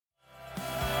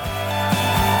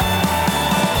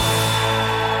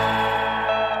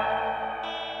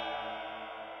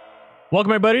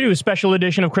Welcome, everybody, to a special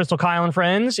edition of Krystal, Kyle, and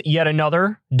Friends. Yet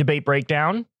another debate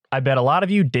breakdown. I bet a lot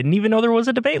of you didn't even know there was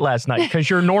a debate last night because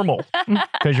you're normal.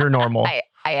 Because you're normal. I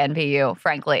envy you,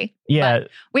 frankly. Yeah. But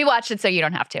we watched it so you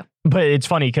don't have to. But it's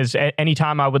funny because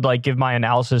anytime I would like give my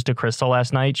analysis to Krystal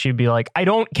last night, she'd be like, I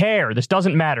don't care. This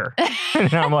doesn't matter.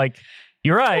 And I'm like,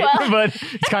 you're right. Well, but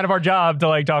it's kind of our job to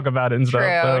like talk about it and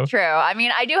stuff. True. I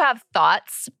mean, I do have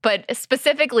thoughts, but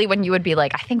specifically when you would be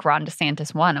like, I think Ron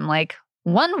DeSantis won. I'm like,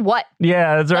 won what?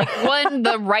 Yeah, that's right. Like, won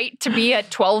the right to be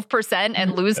at 12%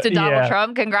 and lose to Donald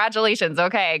Trump? Congratulations.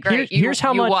 Okay, great. Here's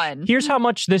how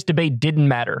much this debate didn't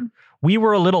matter. We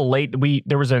were a little late.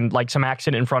 There was some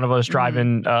accident in front of us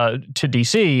driving to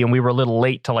DC, and we were a little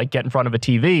late to like get in front of a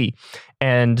TV.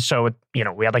 And so,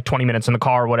 we had like 20 minutes in the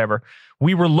car or whatever.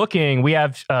 We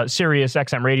have Sirius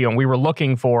XM radio, and we were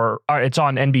looking for, it's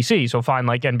on NBC, so find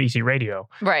like NBC radio.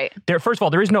 Right. First of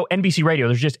all, there is no NBC radio.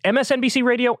 There's just MSNBC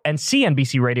radio and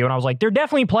CNBC radio. And I was like, they're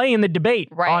definitely playing the debate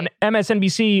on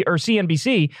MSNBC or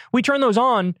CNBC. We turned those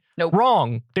on. Nope.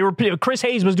 Wrong. Chris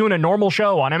Hayes was doing a normal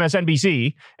show on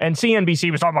MSNBC, and CNBC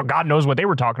was talking about God knows what they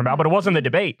were talking about, but it wasn't the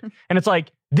debate. And it's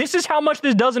like, this is how much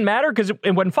this doesn't matter, because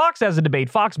when Fox has a debate,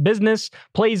 Fox Business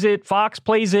plays it, Fox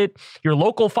plays it, your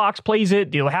local Fox plays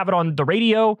it, you'll have it on the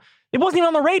radio. It wasn't even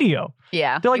on the radio.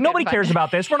 Yeah. They're like, nobody cares about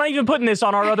this. We're not even putting this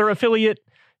on our other affiliate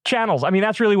channels. I mean,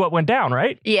 that's really what went down,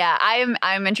 right? Yeah,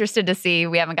 I'm interested to see.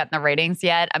 We haven't gotten the ratings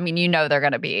yet. I mean, they're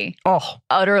going to be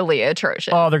utterly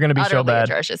atrocious. Oh, they're going to be so bad.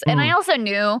 Atrocious. And I also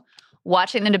knew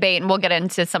watching the debate, and we'll get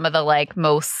into some of the like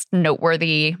most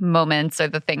noteworthy moments or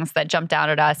the things that jumped out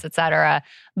at us, et cetera.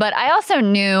 But I also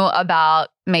knew about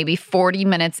maybe 40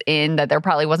 minutes in that there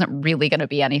probably wasn't really going to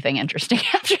be anything interesting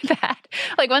after that.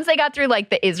 Like once they got through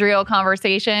like the Israel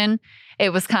conversation,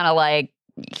 it was kind of like,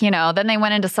 then they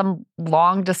went into some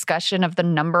long discussion of the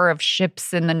number of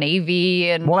ships in the Navy.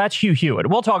 And well, that's Hugh Hewitt.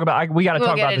 We got to talk about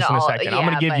this in a second. I'm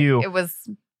going to give you. It was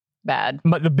bad.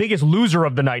 But the biggest loser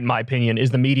of the night, in my opinion,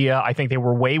 is the media. I think they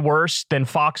were way worse than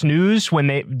Fox News when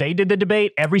they did the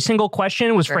debate. Every single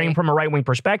question was framed from a right-wing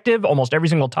perspective. Almost every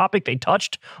single topic they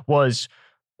touched was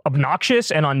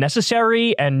obnoxious and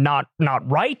unnecessary and not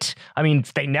right. I mean,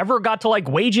 they never got to like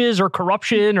wages or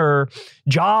corruption or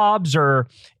jobs or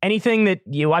anything that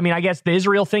I guess the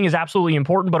Israel thing is absolutely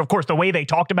important, but of course the way they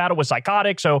talked about it was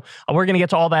psychotic. So we're going to get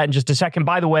to all that in just a second.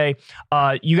 By the way,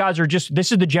 you guys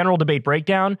this is the general debate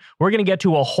breakdown. We're going to get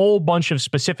to a whole bunch of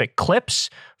specific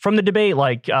clips from the debate,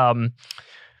 like,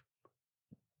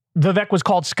 Vivek was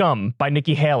called scum by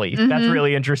Nikki Haley. Mm-hmm. That's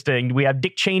really interesting. We have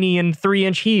Dick Cheney in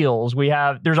 3-inch heels.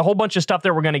 There's a whole bunch of stuff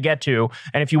that we're going to get to.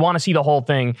 And if you want to see the whole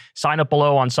thing, sign up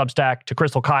below on Substack to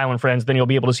Krystal, Kyle, and Friends. Then you'll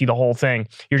be able to see the whole thing.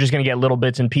 You're just going to get little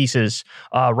bits and pieces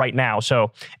right now.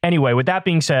 So anyway, with that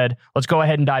being said, let's go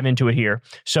ahead and dive into it here.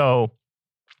 So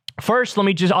first,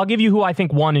 I'll give you who I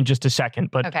think won in just a second.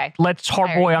 But let's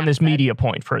hardboy on this media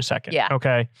point for a second. Yeah.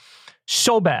 Okay.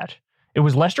 So bad. It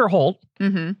was Lester Holt,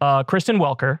 Kristen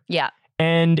Welker,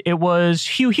 and it was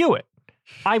Hugh Hewitt.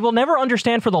 I will never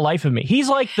understand for the life of me. He's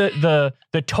like the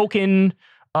token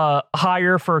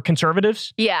hire for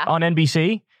conservatives on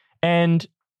NBC, and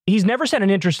he's never said an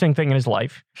interesting thing in his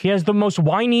life. He has the most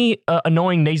whiny,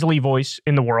 annoying, nasally voice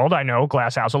in the world. I know,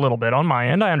 glass house a little bit on my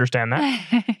end. I understand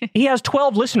that. He has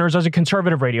 12 listeners as a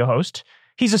conservative radio host.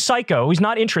 He's a psycho. He's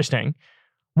not interesting.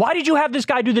 Why did you have this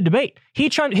guy do the debate?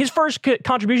 His first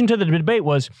contribution to the debate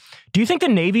was, do you think the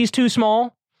Navy's too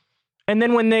small? And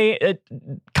then when they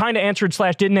kind of answered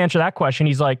 / didn't answer that question,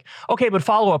 he's like, okay, but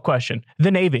follow-up question,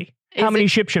 the Navy. How many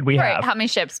ships should we have? How many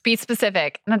ships? Be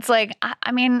specific. And it's like,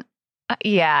 I mean,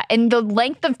 yeah. And the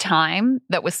length of time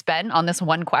that was spent on this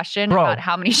one question about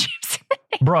how many ships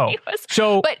in the Navy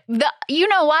was. But you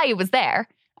know why he was there.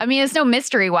 I mean, it's no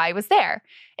mystery why he was there.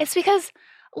 It's because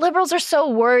liberals are so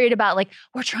worried about like,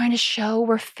 we're trying to show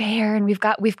we're fair and we've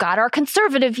got our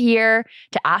conservative here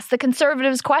to ask the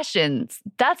conservatives questions.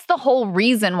 That's the whole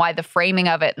reason why the framing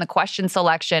of it and the question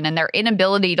selection and their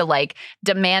inability to like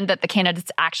demand that the candidates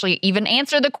actually even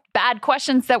answer the bad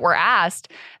questions that were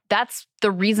asked. That's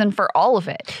the reason for all of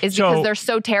it, is because they're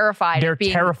so terrified of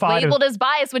being labeled as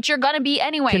biased, which you're going to be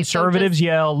anyway. Conservatives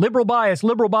yell, liberal bias,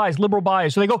 liberal bias, liberal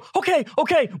bias. So they go, okay,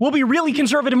 we'll be really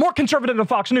conservative, more conservative than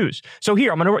Fox News. So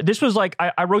here, this was like,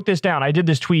 I wrote this down. I did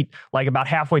this tweet like about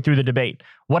halfway through the debate.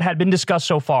 What had been discussed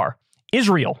so far: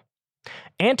 Israel,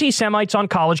 anti-Semites on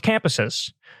college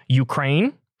campuses,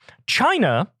 Ukraine,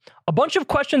 China, a bunch of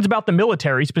questions about the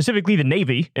military, specifically the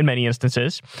Navy in many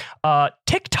instances,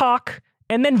 TikTok,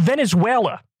 and then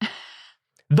Venezuela.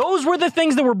 Those were the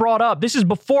things that were brought up. This is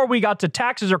before we got to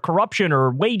taxes or corruption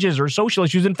or wages or social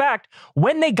issues. In fact,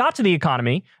 when they got to the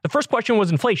economy, the first question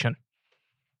was inflation.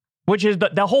 Which is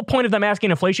the whole point of them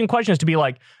asking inflation questions, to be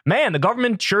like, man, the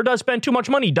government sure does spend too much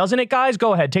money, doesn't it, guys?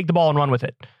 Go ahead, take the ball and run with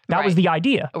it. That was the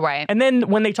idea. Right. And then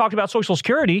when they talked about Social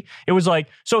Security, it was like,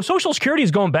 so Social Security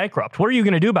is going bankrupt. What are you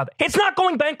going to do about it? It's not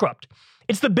going bankrupt.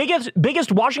 It's the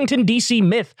biggest Washington, D.C.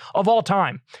 myth of all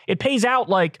time. It pays out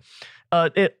like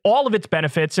all of its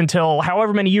benefits until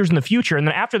however many years in the future. And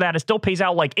then after that, it still pays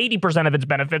out like 80% of its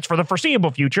benefits for the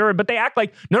foreseeable future. But they act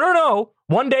like, no.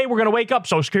 One day we're going to wake up,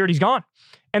 Social Security's gone.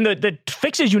 And the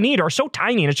fixes you need are so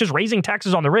tiny, and it's just raising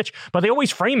taxes on the rich. But they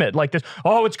always frame it like this.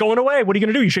 Oh, it's going away. What are you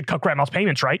going to do? You should cut grandma's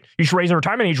payments, right? You should raise the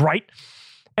retirement age, right?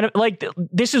 And like,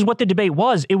 this is what the debate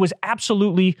was. It was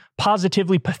absolutely,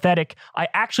 positively pathetic. I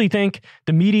actually think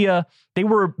the media, they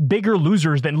were bigger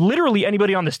losers than literally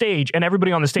anybody on the stage, and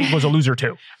everybody on the stage was a loser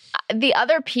too. The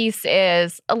other piece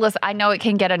is, listen, I know it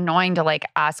can get annoying to like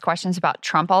ask questions about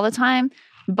Trump all the time,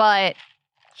 but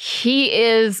he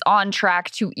is on track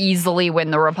to easily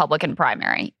win the Republican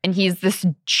primary. And he's this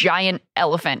giant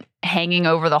elephant hanging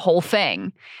over the whole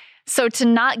thing. So to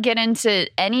not get into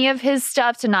any of his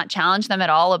stuff, to not challenge them at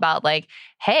all about like,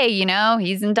 hey, you know,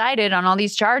 he's indicted on all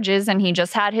these charges and he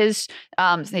just had his,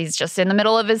 he's just in the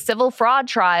middle of his civil fraud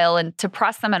trial, and to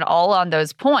press them at all on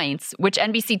those points, which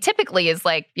NBC typically is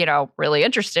like, you know, really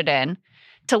interested in,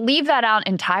 to leave that out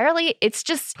entirely, it's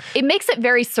just, it makes it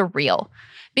very surreal.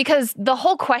 Because the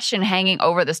whole question hanging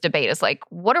over this debate is like,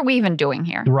 what are we even doing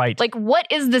here? Right. Like, what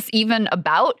is this even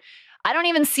about? I don't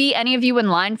even see any of you in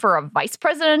line for a vice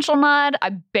presidential nod.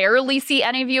 I barely see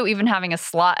any of you even having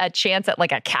a chance at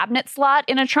like a cabinet slot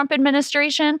in a Trump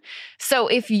administration. So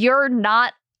if you're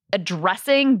not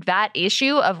addressing that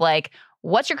issue of like,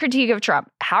 what's your critique of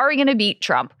Trump? How are we going to beat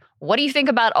Trump? What do you think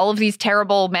about all of these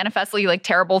terrible, manifestly like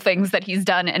terrible things that he's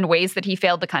done and ways that he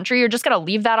failed the country? You're just going to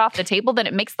leave that off the table, then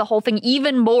it makes the whole thing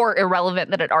even more irrelevant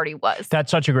than it already was.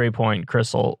 That's such a great point,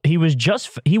 Krystal. He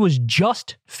was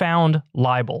just found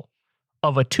liable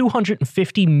of a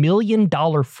 $250 million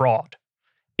fraud.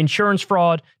 Insurance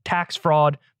fraud, tax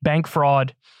fraud, bank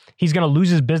fraud. He's going to lose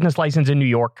his business license in New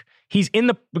York. He's in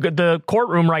the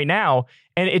courtroom right now,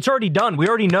 and it's already done. We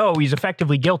already know he's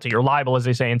effectively guilty, or liable, as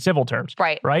they say in civil terms.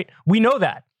 Right. We know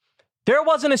that. There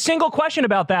wasn't a single question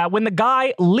about that when the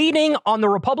guy leading on the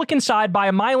Republican side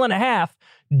by 1.5 miles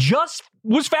just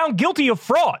was found guilty of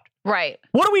fraud. Right.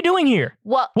 What are we doing here?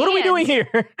 What are we doing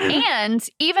here? And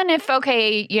even if,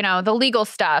 okay, you know, the legal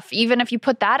stuff, even if you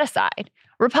put that aside,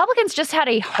 Republicans just had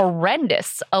a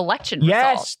horrendous election result.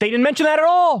 Yes, they didn't mention that at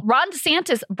all. Ron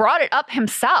DeSantis brought it up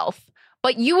himself,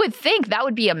 but you would think that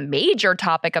would be a major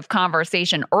topic of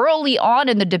conversation early on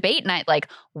in the debate night. Like,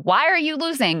 why are you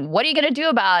losing? What are you going to do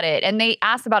about it? And they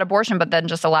asked about abortion, but then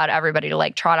just allowed everybody to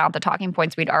like trot out the talking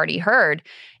points we'd already heard.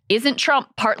 Isn't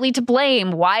Trump partly to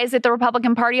blame? Why is it the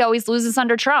Republican Party always loses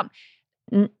under Trump?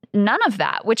 None of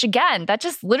that, which again, that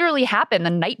just literally happened the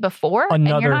night before, and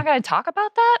you're not going to talk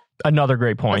about that? Another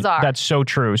great point. Bizarre. That's so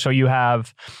true. So you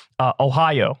have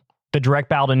Ohio, the direct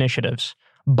ballot initiatives.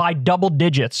 By double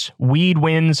digits, weed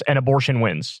wins and abortion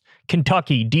wins.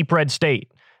 Kentucky, deep red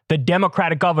state. The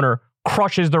Democratic governor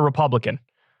crushes the Republican.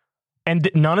 And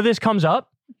none of this comes up?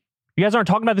 You guys aren't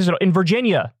talking about this at all. In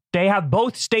Virginia, they have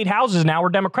both state houses now are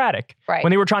Democratic. Right.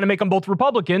 When they were that make them both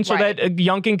Republican so that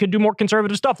Youngkin could do more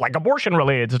conservative stuff, like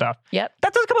abortion-related stuff. Yep.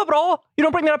 That doesn't come up at all. You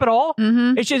don't bring that up at all.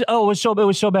 Mm-hmm. It's just, it was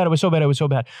so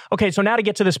bad. Okay, so now to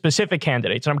get to the specific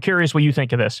candidates, and I'm curious what you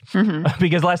think of this. Mm-hmm.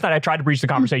 Because last night I tried to breach the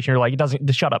conversation. You're like,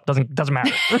 shut up, doesn't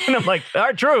matter. And I'm like, all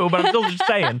right, true, but I'm still just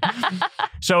saying.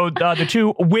 So the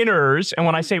two winners, and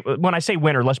when I say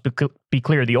winner, let's be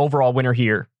clear, the overall winner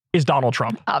here is Donald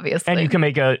Trump. Obviously. And you can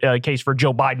make a case for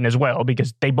Joe Biden as well,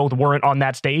 because they both weren't on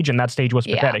that stage, and that stage was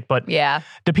pathetic. But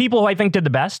the people who I think did the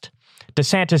best,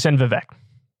 DeSantis and Vivek.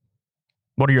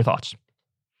 What are your thoughts?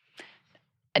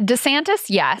 DeSantis,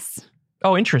 yes.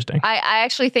 Oh, interesting. I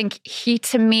actually think he,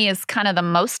 to me, is kind of the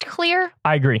most clear.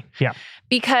 I agree, yeah.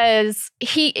 Because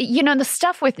he, you know, the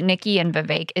stuff with Nikki and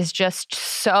Vivek is just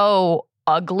so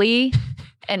ugly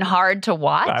and hard to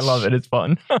watch. I love it. It's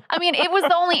fun. I mean, it was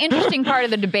the only interesting part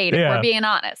of the debate, if we're being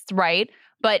honest, right?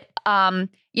 But,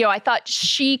 you know, I thought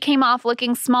she came off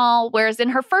looking small, whereas in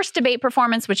her first debate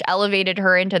performance, which elevated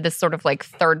her into this sort of like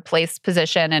third place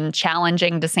position and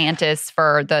challenging DeSantis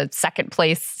for the second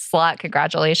place slot,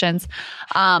 congratulations.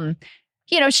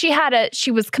 You know,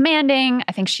 she was commanding.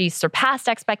 I think she surpassed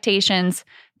expectations.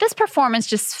 This performance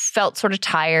just felt sort of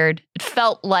tired. It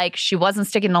felt like she wasn't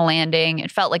sticking the landing.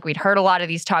 It felt like we'd heard a lot of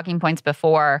these talking points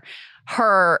before.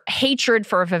 Her hatred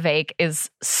for Vivek is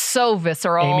so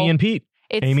visceral. Amy and Pete.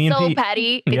 It's Amy so and Pete.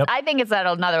 petty. Yep. I think it's at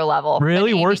another level.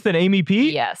 Really? Worse than Amy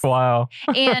Pete? Yes. Wow.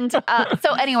 And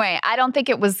so anyway, I don't think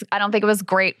it was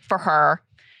great for her.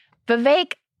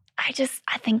 Vivek,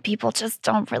 I think people just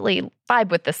don't really vibe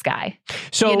with this guy.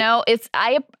 So,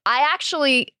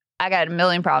 I got a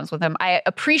million problems with him. I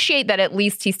appreciate that at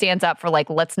least he stands up for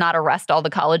let's not arrest all the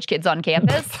college kids on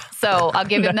campus. So I'll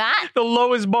give him that. The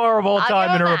lowest bar of all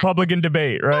time in a Republican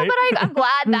debate, right? No, but I'm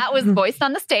glad that was voiced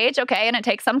on the stage. Okay. And it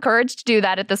takes some courage to do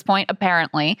that at this point,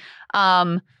 apparently.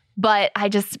 But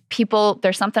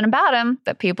there's something about him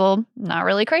that people not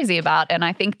really crazy about. And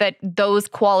I think that those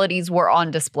qualities were on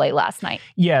display last night.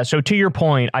 Yeah. So to your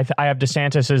point, I have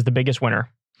DeSantis as the biggest winner.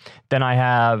 Then I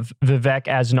have Vivek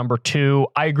as number 2.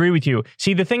 I agree with you.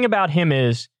 See, the thing about him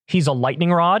is he's a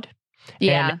lightning rod.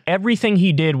 Yeah. And everything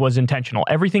he did was intentional.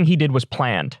 Everything he did was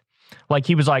planned.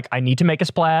 He was like, I need to make a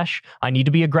splash. I need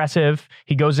to be aggressive.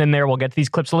 He goes in there. We'll get to these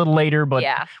clips a little later. But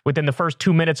within the first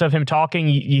 2 minutes of him talking,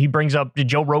 he brings up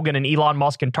Joe Rogan and Elon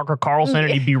Musk and Tucker Carlson, and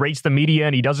he berates the media,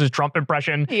 and he does his Trump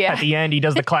impression. Yeah. At the end, he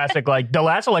does the classic, the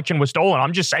last election was stolen.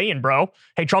 I'm just saying, bro.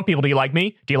 Hey, Trump people, do you like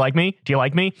me? Do you like me? Do you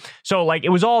like me? So, it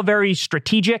was all very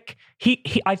strategic.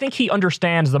 I think he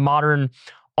understands the modern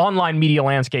online media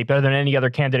landscape better than any other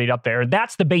candidate up there.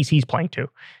 That's the base he's playing to.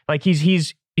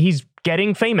 He's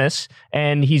getting famous,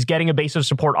 and he's getting a base of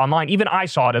support online. Even I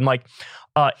saw it in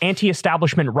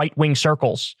anti-establishment right-wing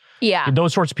circles. Yeah.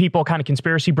 Those sorts of people, kind of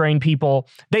conspiracy brain people,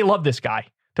 they love this guy.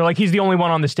 They're like, he's the only one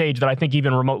on the stage that I think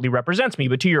even remotely represents me.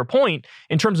 But to your point,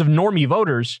 in terms of normie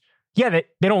voters, they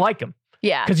don't like him.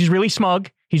 Yeah. Because he's really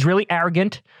smug. He's really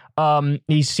arrogant.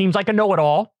 He seems like a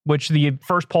know-it-all, which the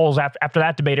first polls after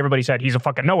that debate, everybody said he's a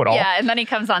fucking know-it-all. Yeah, and then he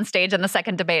comes on stage in the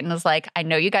second debate and is like, I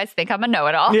know you guys think I'm a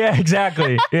know-it-all. Yeah,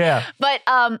 exactly. Yeah. But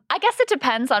I guess it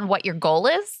depends on what your goal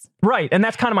is. Right, and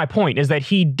that's kind of my point, is that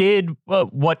he did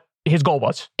what his goal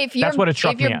was. That's what it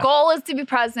struck me as. If your goal is to be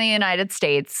president of the United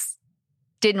States,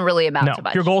 didn't really amount to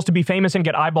much. Your goal is to be famous and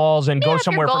get eyeballs and go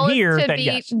somewhere from here, then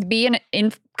yes. Be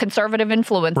an conservative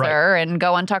influencer and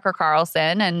go on Tucker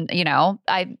Carlson, and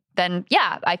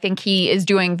I think he is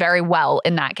doing very well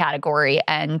in that category.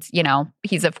 And,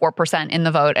 he's at 4% in the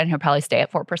vote, and he'll probably stay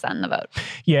at 4% in the vote.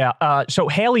 Yeah. So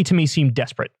Haley to me seemed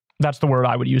desperate. That's the word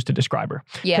I would use to describe her.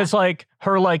 Yeah. Because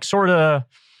her sort of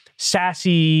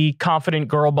sassy, confident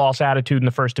girl boss attitude in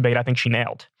the first debate, I think she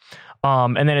nailed.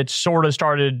 And then it sort of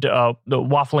started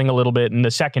waffling a little bit in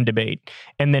the second debate.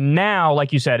 And then now,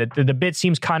 like you said, the bit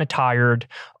seems kind of tired.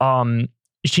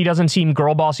 She doesn't seem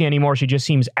girl bossy anymore. She just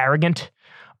seems arrogant.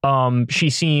 She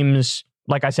seems,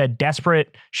 like I said,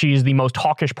 desperate. She's the most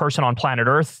hawkish person on planet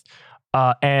Earth.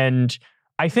 And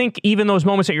I think even those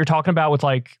moments that you're talking about with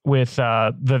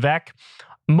Vivek,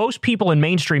 most people in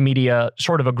mainstream media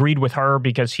sort of agreed with her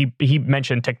because he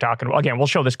mentioned TikTok. And again, we'll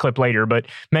show this clip later, but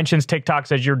mentions TikTok,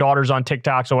 says your daughter's on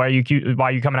TikTok. So why are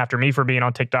you coming after me for being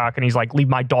on TikTok? And he's like, leave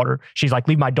my daughter. She's like,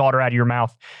 leave my daughter out of your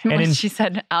mouth. And she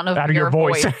said, out of your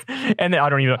voice. And then I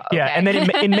don't even, yeah. And then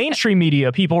in mainstream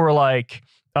media, people were like,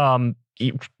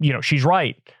 she's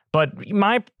right. But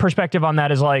my perspective on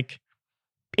that is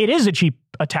it is a cheap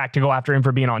attack to go after him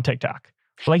for being on TikTok.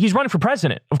 He's running for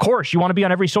president. Of course, you want to be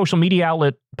on every social media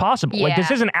outlet possible. Yeah.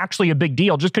 This isn't actually a big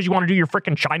deal just because you want to do your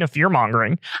freaking China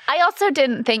fear-mongering. I also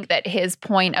didn't think that his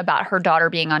point about her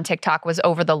daughter being on TikTok was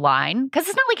over the line. Because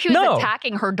it's not like he was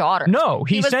attacking her daughter. No,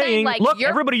 he's saying look,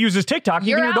 everybody uses TikTok.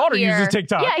 Even your daughter uses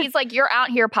TikTok. Yeah, he's like, you're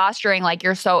out here posturing like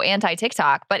you're so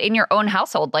anti-TikTok. But in your own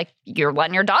household, you're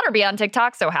letting your daughter be on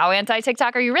TikTok. So how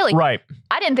anti-TikTok are you really? Right.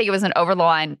 I didn't think it was an over the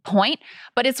line point.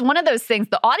 But it's one of those things,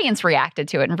 the audience reacted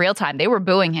to it in real time. They were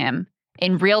booing him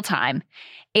in real time.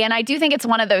 And I do think it's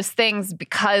one of those things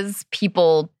because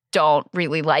people don't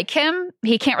really like him.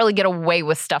 He can't really get away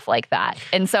with stuff like that.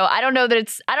 And so I don't know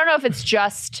if it's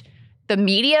just the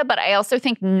media, but I also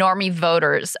think normie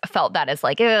voters felt that as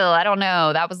I don't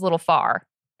know, that was a little far.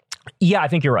 Yeah, I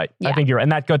think you're right. Yeah. I think you're right.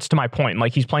 And that gets to my point.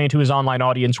 He's playing to his online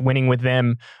audience, winning with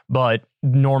them, but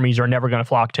normies are never going to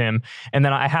flock to him. And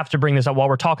then I have to bring this up while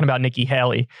we're talking about Nikki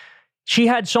Haley. She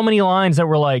had so many lines that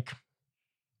were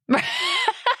yeah.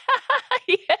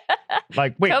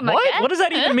 Wait, what? Again? What does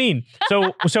that even mean?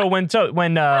 So when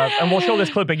and we'll show this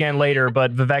clip again later,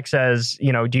 but Vivek says,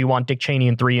 do you want Dick Cheney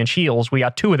in 3-inch heels? We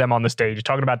got two of them on the stage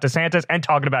talking about DeSantis and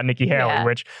talking about Nikki Haley,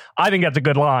 which I think that's a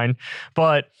good line.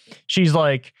 But she's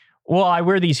like, well, I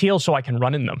wear these heels so I can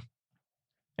run in them.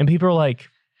 And people are like,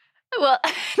 well,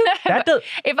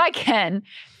 if I can.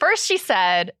 First she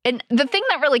said, and the thing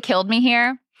that really killed me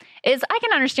here is I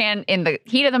can understand in the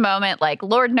heat of the moment,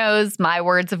 Lord knows my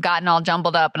words have gotten all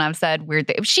jumbled up and I've said weird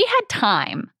things. She had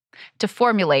time to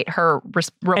formulate her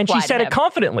reply. And she said it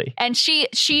confidently. And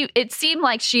it seemed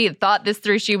like she had thought this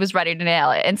through. She was ready to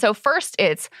nail it. And so first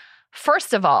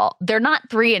of all, they're not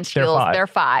 3-inch heels. They're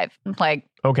 5.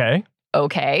 Okay.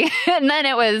 okay. And then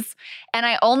it was, and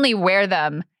I only wear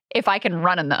them if I can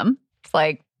run in them. It's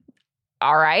like,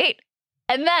 all right.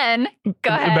 And then, go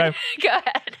ahead. Go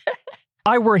ahead.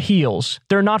 I wear heels.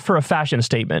 They're not for a fashion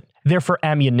statement. They're for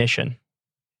ammunition.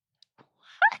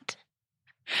 What?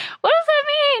 What does that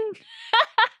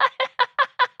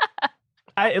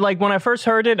mean? When I first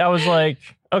heard it, I was like,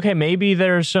 okay, maybe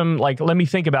there's some, let me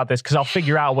think about this because I'll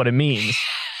figure out what it means.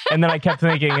 And then I kept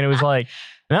thinking, and it was like,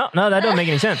 no, that doesn't make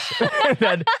any sense.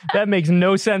 that makes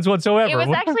no sense whatsoever. It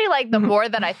was actually the more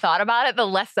that I thought about it, the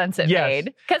less sense it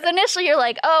made. Because initially you're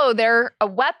like, oh, they're a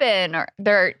weapon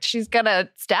or she's going to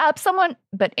stab someone,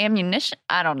 but ammunition,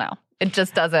 I don't know. It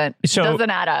just doesn't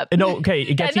add up. No, okay,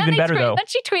 it gets even better though. Then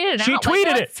she tweeted it. She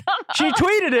tweeted it. She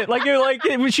tweeted it like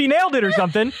she nailed it or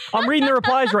something. I'm reading the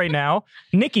replies right now.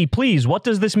 Nikki, please, what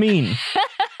does this mean?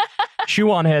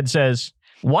 Shoe on Head says,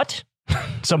 what?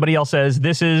 Somebody else says,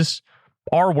 this is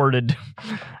R-worded.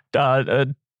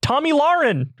 Tommy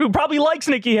Lauren, who probably likes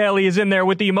Nikki Haley, is in there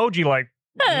with the emoji what?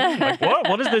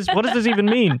 What is this? What does this even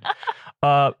mean?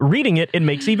 Reading it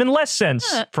makes even less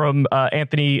sense from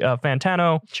Anthony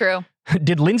Fantano. True.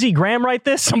 Did Lindsey Graham write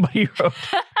this? Somebody wrote,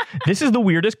 this is the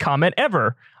weirdest comment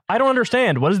ever. I don't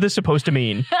understand. What is this supposed to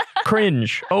mean?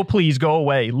 Cringe. Oh, please go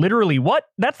away. Literally, what?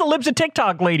 That's the Libs of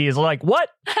TikTok lady is like, what?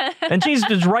 And she's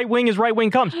as right wing as right wing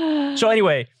comes. So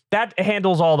anyway, that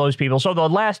handles all those people. So the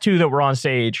last two that were on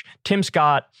stage, Tim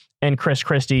Scott and Chris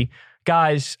Christie,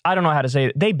 guys, I don't know how to say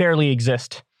it. They barely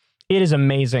exist. It is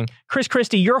amazing. Chris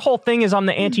Christie, your whole thing is I'm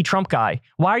the anti-Trump guy.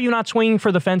 Why are you not swinging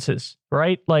for the fences,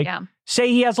 right? Say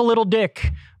he has a little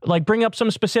dick. Bring up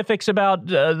some specifics about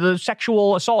the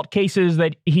sexual assault cases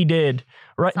that he did,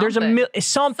 right? Something. There's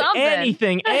something.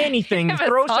 Anything.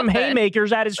 Throw some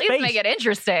haymakers at his face. Make it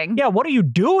interesting. Yeah, what are you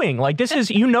doing? This is,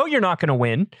 you're not going to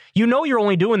win. You're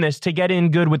only doing this to get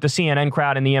in good with the CNN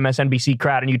crowd and the MSNBC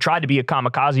crowd, and you tried to be a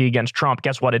kamikaze against Trump.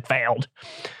 Guess what? It failed.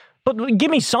 But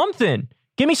give me something.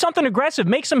 Give me something aggressive.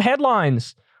 Make some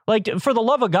headlines. For the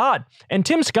love of God. And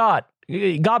Tim Scott,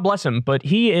 God bless him, but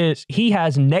he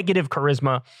has negative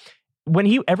charisma.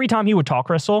 Every time he would talk,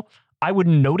 Krystal, I would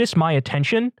notice my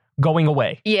attention going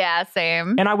away. Yeah,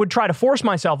 same. And I would try to force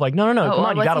myself no, come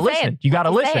on, you got to listen. You got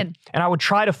to listen. Saying? And I would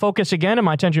try to focus again, and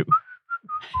my attention,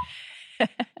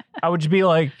 I would just be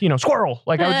squirrel.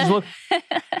 I would just look.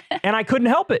 And I couldn't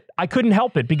help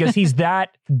it because he's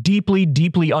that deeply,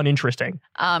 deeply uninteresting.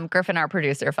 Griffin, our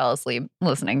producer, fell asleep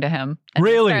listening to him.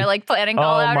 Really? Started planning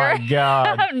all out. Oh my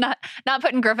God. I'm not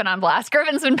putting Griffin on blast.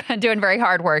 Griffin's been doing very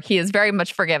hard work. He is very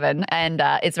much forgiven, and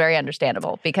it's very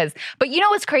understandable but you know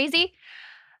what's crazy?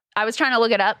 I was trying to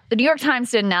look it up. The New York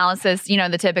Times did analysis,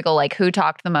 the typical who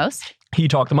talked the most. He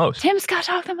talked the most. Tim Scott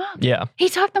talked the most. Yeah. He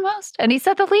talked the most. And he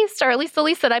said the least, or at least the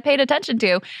least that I paid attention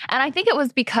to. And I think it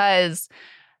was because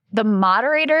the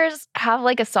moderators have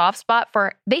a soft spot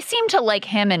they seem to like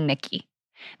him and Nikki.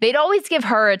 They'd always give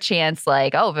her a chance oh,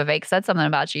 Vivek said something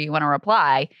about you. You want to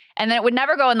reply? And then it would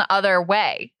never go in the other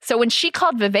way. So when she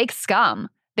called Vivek scum,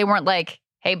 they weren't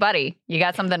hey, buddy, you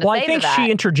got something to say to that? Well, I think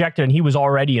she interjected and he was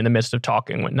already in the midst of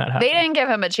talking when that happened. They didn't give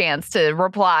him a chance to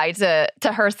reply to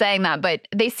her saying that, but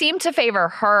they seemed to favor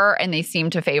her and they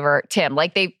seemed to favor Tim.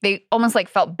 They almost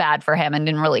felt bad for him and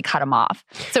didn't really cut him off.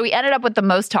 So he ended up with the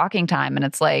most talking time, and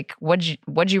it's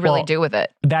what'd you really do with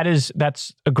it?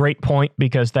 That's a great point,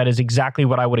 because that is exactly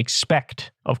what I would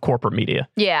expect of corporate media.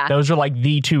 Yeah. Those are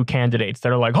the two candidates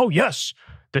that are oh, yes,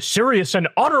 the serious and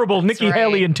honorable Nikki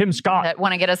Haley and Tim Scott. That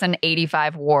want to get us in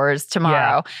 85 wars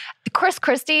tomorrow. Yeah. Chris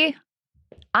Christie,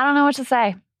 I don't know what to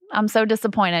say. I'm so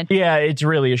disappointed. Yeah, it's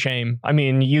really a shame. I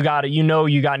mean, you got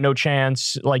no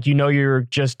chance. You're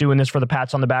just doing this for the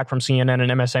pats on the back from CNN and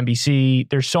MSNBC.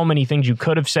 There's so many things you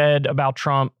could have said about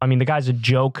Trump. I mean, the guy's a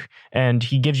joke, and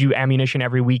he gives you ammunition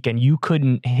every week, and you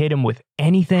couldn't hit him with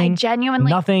anything.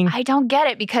 Nothing. I don't get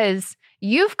it, because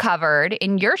you've covered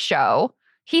in your show,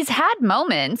 he's had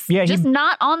moments, just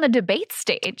not on the debate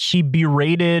stage. He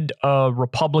berated a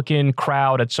Republican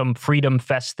crowd at some Freedom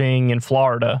Fest thing in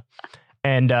Florida.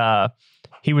 And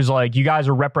he was like, you guys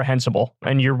are reprehensible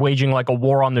and you're waging a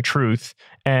war on the truth.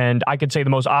 And I could say the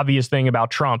most obvious thing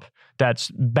about Trump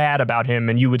that's bad about him,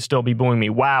 and you would still be booing me.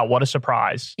 Wow, what a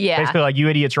surprise. Yeah. Basically you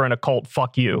idiots are in a cult.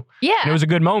 Fuck you. Yeah. And it was a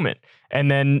good moment. And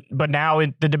then, but now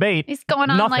in the debate, he's going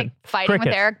on nothing. Fighting with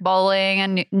Eric Bolling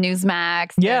and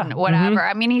Newsmax and whatever.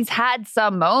 I mean, he's had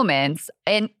some moments,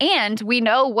 and we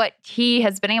know what he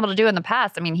has been able to do in the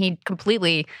past. I mean, he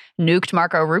completely nuked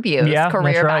Marco Rubio's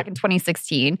career back in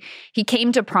 2016. He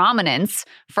came to prominence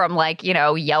from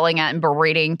yelling at and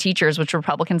berating teachers, which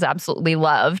Republicans absolutely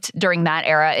loved during that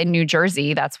era in New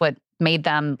Jersey. That's what made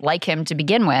them like him to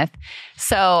begin with.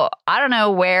 So I don't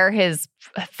know where his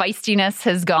feistiness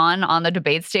has gone on the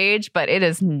debate stage, but it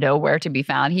is nowhere to be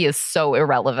found. He is so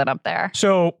irrelevant up there.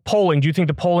 So polling, do you think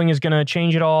the polling is going to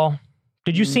change at all?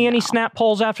 Did you see any snap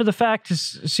polls after the fact to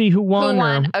see who won? Who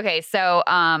won? Okay, so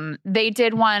they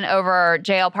did one over,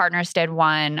 JL Partners did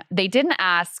one. They didn't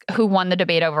ask who won the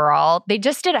debate overall. They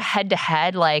just did a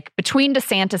head-to-head, like, between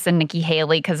DeSantis and Nikki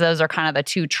Haley, because those are kind of the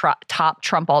two top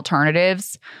Trump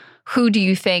alternatives. Who do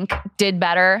you think did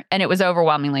better? And it was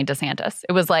overwhelmingly DeSantis.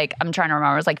 It was like, I'm trying to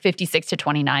remember, it was like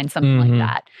 56-29, something like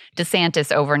that.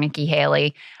 DeSantis over Nikki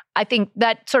Haley. I think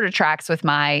that sort of tracks with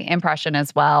my impression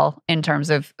as well in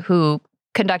terms of who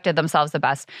conducted themselves the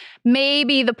best.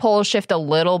 Maybe the polls shift a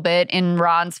little bit in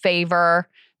Ron's favor.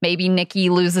 Maybe Nikki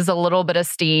loses a little bit of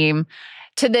steam.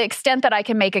 To the extent that I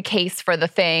can make a case for the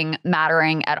thing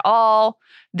mattering at all,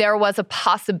 there was a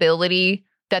possibility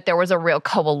that there was a real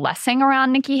coalescing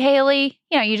around Nikki Haley.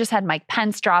 You know, you just had Mike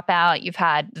Pence drop out. You've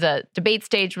had the debate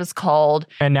stage was cold.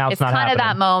 And now it's not kind happening. Of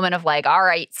that moment of like, all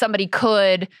right, somebody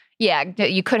could... Yeah,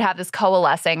 you could have this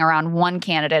coalescing around one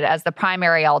candidate as the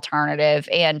primary alternative,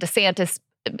 and DeSantis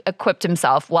equipped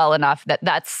himself well enough that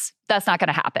that's not going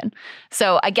to happen.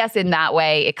 So I guess in that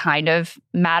way, it kind of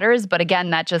matters. But again,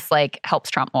 that just like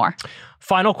helps Trump more.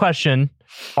 Final question.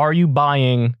 Are you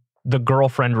buying the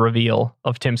girlfriend reveal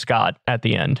of Tim Scott at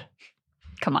the end?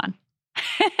 Come on.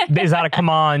 Is that a come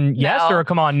on yes or a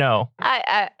come on no?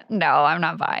 No, I'm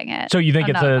not buying it. So you think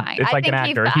it's like an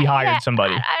actor? He hired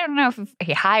somebody. I don't know if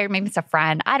he hired, maybe it's a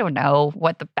friend. I don't know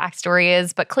what the backstory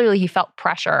is, but clearly he felt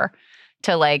pressure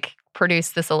to like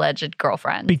produce this alleged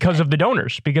girlfriend. Because of the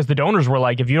donors. Because the donors were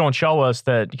like, if you don't show us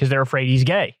that, because they're afraid he's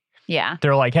gay. Yeah.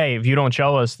 They're like, hey, if you don't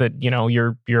show us that, you know,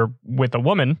 you're with a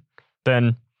woman,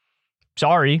 then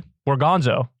sorry, we're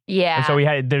gonzo. Yeah. And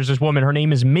so there's this woman, her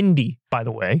name is Mindy, by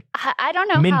the way. I don't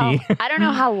know. Mindy. I don't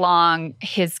know how long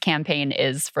his campaign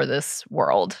is for this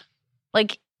world.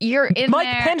 Like, you're in Mike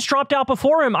Pence dropped out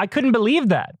before him. I couldn't believe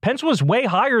that. Pence was way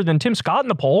higher than Tim Scott in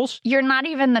the polls. You're not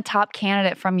even the top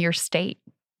candidate from your state.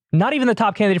 Not even the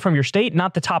top candidate from your state,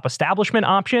 not the top establishment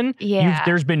option. Yeah.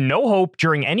 There's been no hope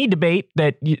during any debate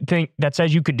that you think that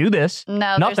says you could do this.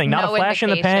 No, nothing. Not a flash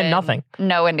in the pan. Nothing.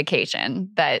 No indication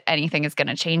that anything is going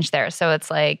to change there. So it's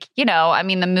like, you know, I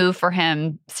mean, the move for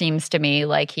him seems to me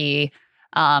like he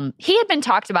had been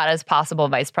talked about as possible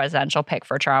vice presidential pick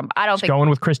for Trump. He's going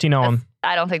with Kristi Noem.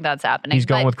 I don't think that's happening. He's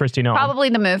going with Kristi Noem. Probably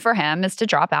the move for him is to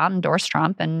drop out and endorse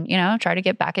Trump and, you know, try to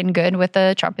get back in good with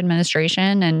the Trump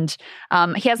administration. And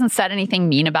he hasn't said anything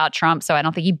mean about Trump, so I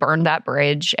don't think he burned that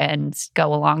bridge and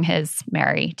go along his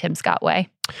merry Tim Scott way.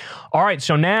 All right,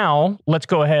 so now let's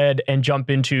go ahead and jump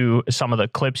into some of the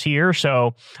clips here.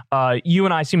 So you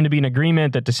and I seem to be in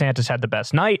agreement that DeSantis had the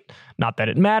best night. Not that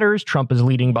it matters. Trump is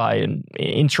leading by an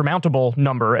insurmountable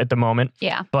number at the moment.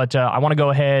 Yeah. But I want to go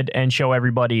ahead and show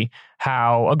everybody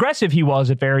how aggressive he was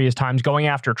at various times going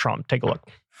after Trump. Take a look.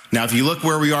 Now, if you look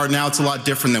where we are now, it's a lot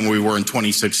different than we were in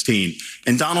 2016.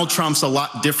 And Donald Trump's a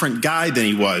lot different guy than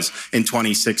he was in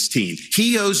 2016.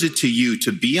 He owes it to you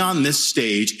to be on this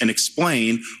stage and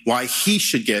explain why he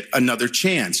should get another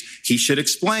chance. He should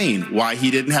explain why he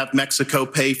didn't have Mexico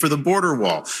pay for the border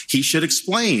wall. He should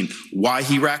explain why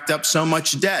he racked up so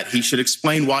much debt. He should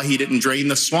explain why he didn't drain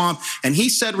the swamp. And he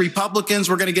said Republicans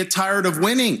were going to get tired of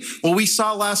winning. Well, we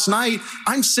saw last night,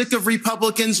 I'm sick of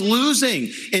Republicans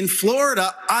losing. In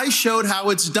Florida, I showed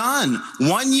how it's done.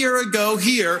 1 year ago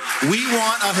here, we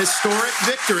want a historic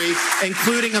victory,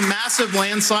 including a massive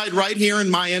landslide right here in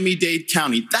Miami-Dade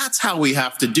County. That's how we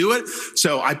have to do it.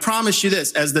 So I promise you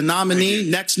this, as the nominee,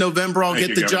 next November, I'll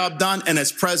get the job done. And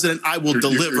as president, I will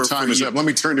deliver. Your time is up. Let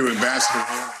me turn to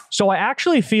Ambassador. So I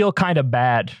actually feel kind of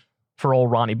bad for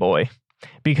old Ronnie Boy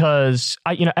because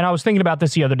and I was thinking about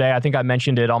this the other day. I think I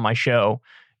mentioned it on my show.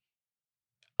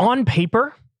 On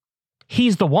paper,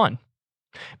 he's the one.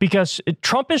 Because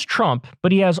Trump is Trump,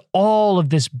 but he has all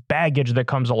of this baggage that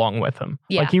comes along with him.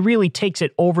 Yeah. Like he really takes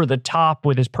it over the top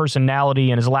with his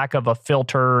personality and his lack of a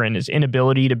filter and his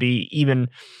inability to be even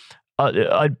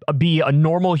be a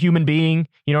normal human being.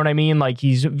 You know what I mean? Like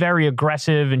he's very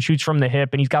aggressive and shoots from the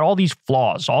hip, and he's got all these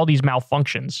flaws, all these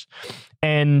malfunctions.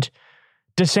 And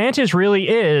DeSantis really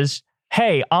is,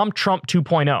 hey, I'm Trump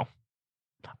 2.0.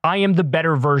 I am the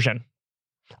better version.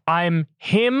 I'm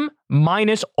him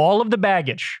minus all of the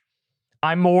baggage.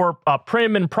 I'm more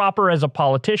prim and proper as a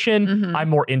politician. Mm-hmm. I'm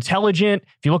more intelligent.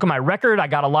 If you look at my record, I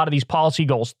got a lot of these policy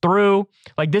goals through.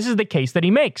 Like this is the case that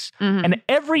he makes. Mm-hmm. And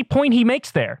every point he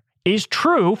makes there is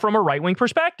true from a right-wing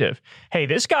perspective. Hey,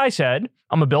 this guy said,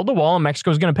 I'm going to build the wall and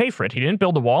Mexico's going to pay for it. He didn't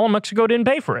build the wall and Mexico didn't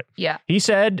pay for it. Yeah. He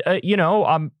said,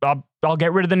 I'll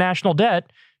get rid of the national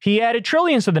debt. He added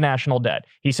trillions to the national debt.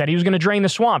 He said he was going to drain the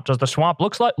swamp. Does the swamp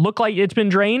look like it's been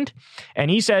drained?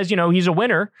 And he says, he's a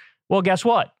winner. Well, guess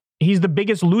what? He's the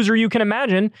biggest loser you can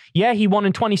imagine. Yeah, he won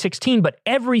in 2016, but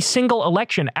every single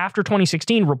election after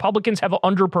 2016, Republicans have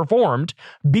underperformed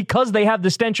because they have the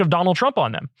stench of Donald Trump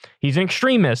on them. He's an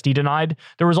extremist. He denied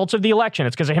the results of the election.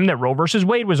 It's because of him that Roe versus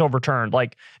Wade was overturned.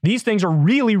 Like, these things are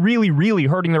really, really, really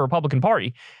hurting the Republican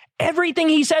Party. Everything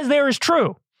he says there is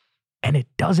true. And it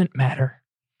doesn't matter.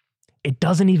 It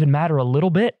doesn't even matter a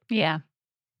little bit. Yeah.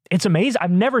 It's amazing.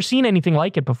 I've never seen anything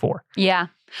like it before. Yeah.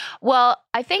 Well,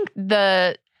 I think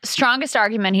the strongest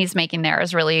argument he's making there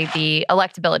is really the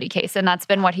electability case. And that's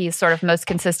been what he's sort of most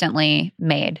consistently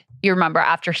made. You remember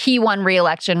after he won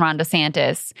re-election, Ron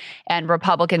DeSantis, and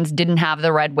Republicans didn't have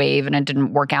the red wave and it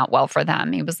didn't work out well for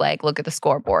them. He was like, look at the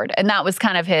scoreboard. And that was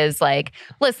kind of his like,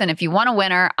 listen, if you want a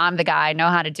winner, I'm the guy. I know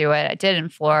how to do it. I did in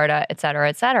Florida, et cetera,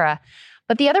 et cetera.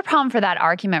 But the other problem for that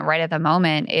argument right at the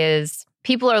moment is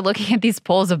people are looking at these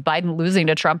polls of Biden losing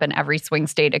to Trump in every swing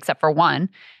state except for one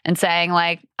and saying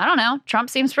like, I don't know, Trump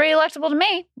seems pretty electable to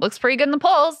me. Looks pretty good in the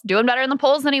polls, doing better in the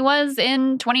polls than he was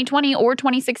in 2020 or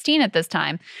 2016 at this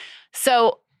time.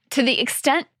 So to the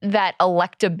extent that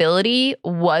electability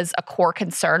was a core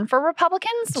concern for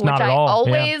Republicans, which I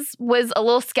always was a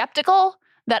little skeptical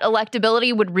that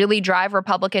electability would really drive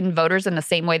Republican voters in the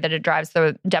same way that it drives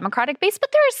the Democratic base.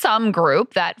 But there is some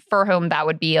group that for whom that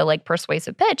would be a like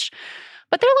persuasive pitch.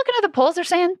 But they're looking at the polls. They're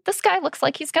saying, this guy looks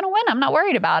like he's going to win. I'm not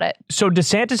worried about it. So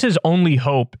DeSantis's only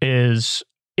hope is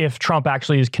if Trump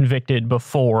actually is convicted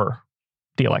before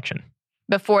the election.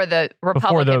 Before the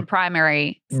Republican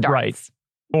primary starts.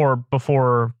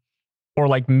 Right. Or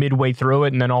like midway through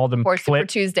it and then all of them or flip. Super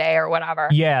Tuesday or whatever.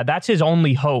 Yeah, that's his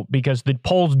only hope because the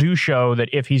polls do show that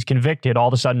if he's convicted, all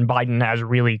of a sudden Biden has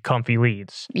really comfy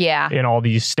leads. Yeah. In all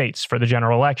these states for the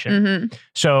general election. Mm-hmm.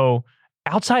 So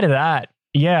outside of that,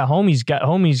 yeah, homie's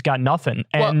got nothing.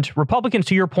 And Republicans,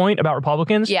 to your point about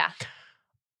Republicans, yeah,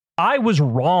 I was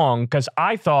wrong because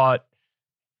I thought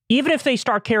even if they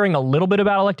start caring a little bit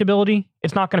about electability,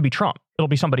 it's not going to be Trump. It'll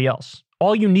be somebody else.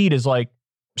 All you need is like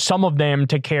some of them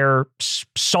to care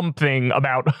something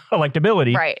about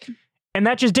electability. Right. And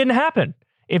that just didn't happen.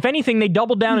 If anything, they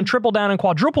doubled down and tripled down and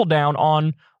quadrupled down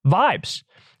on vibes.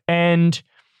 And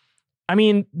I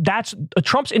mean, that's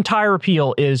Trump's entire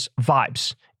appeal is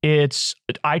vibes. It's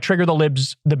I trigger the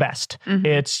libs the best. Mm-hmm.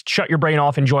 It's shut your brain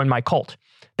off and join my cult.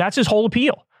 That's his whole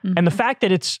appeal. Mm-hmm. And the fact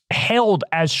that it's held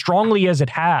as strongly as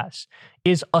it has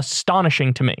is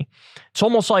astonishing to me. It's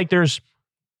almost like there's,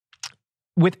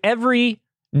 with every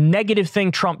negative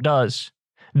thing Trump does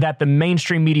that the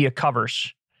mainstream media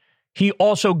covers, he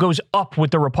also goes up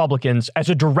with the Republicans as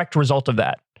a direct result of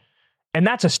that. And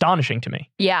that's astonishing to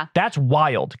me. Yeah. That's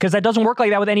wild because that doesn't work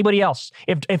like that with anybody else.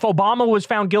 If Obama was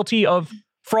found guilty of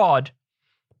fraud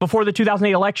before the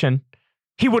 2008 election,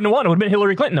 he wouldn't have won. It would have been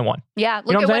Hillary Clinton that won. Yeah.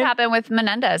 Look at what happened with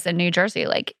Menendez in New Jersey.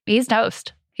 Like, he's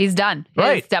toast. He's done.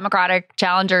 His Democratic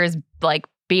challenger is like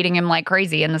beating him like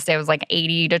crazy. And the state was like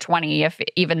 80-20, if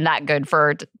even that good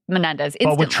for Menendez.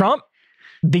 Instantly. But with Trump,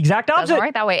 the exact opposite. Doesn't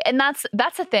work that way. And that's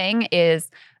the thing is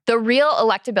the real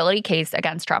electability case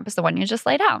against Trump is the one you just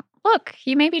laid out. Look,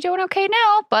 he may be doing okay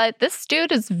now, but this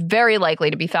dude is very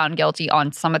likely to be found guilty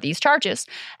on some of these charges.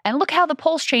 And look how the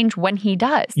polls change when he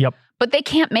does. Yep. But they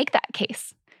can't make that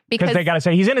case. Because they got to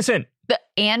say he's innocent.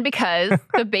 And because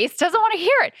the base doesn't want to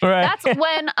hear it. Right. That's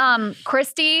when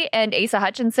Christie and Asa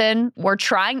Hutchinson were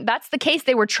trying. That's the case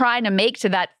they were trying to make to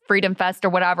that Freedom Fest or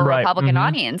whatever Republican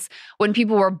audience. When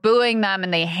people were booing them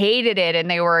and they hated it and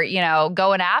they were,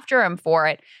 going after him for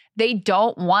it. They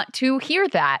don't want to hear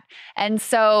that. And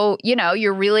so,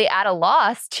 you're really at a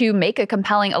loss to make a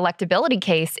compelling electability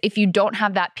case if you don't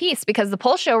have that piece, because the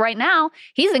polls show right now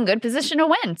he's in good position to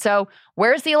win. So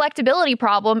where's the electability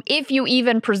problem if you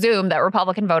even presume that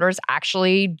Republican voters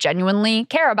actually genuinely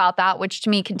care about that, which to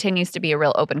me continues to be a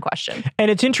real open question.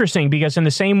 And it's interesting because in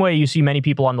the same way you see many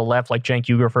people on the left, like Cenk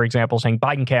Uygur, for example, saying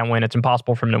Biden can't win. It's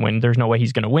impossible for him to win. There's no way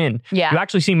he's going to win. Yeah. You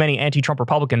actually see many anti-Trump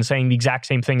Republicans saying the exact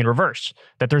same thing in reverse,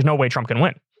 that there's no way Trump can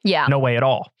win. Yeah. No way at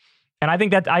all. And I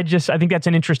think that's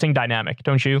an interesting dynamic,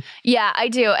 don't you? Yeah, I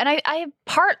do. And I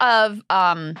part of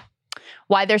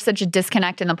why there's such a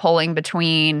disconnect in the polling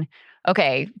between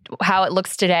how it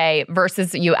looks today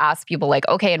versus you ask people like,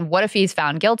 okay, and what if he's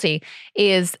found guilty,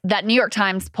 is that New York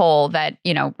Times poll that,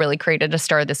 really created a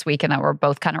stir this week and that we're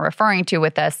both kind of referring to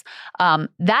with this,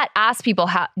 that asked people,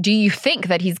 how do you think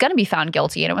that he's going to be found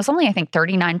guilty? And it was only, I think,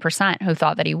 39% who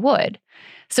thought that he would.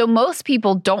 So most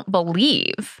people don't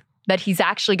believe that he's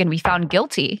actually going to be found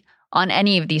guilty on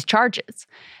any of these charges.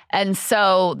 And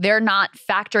so they're not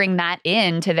factoring that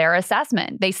into their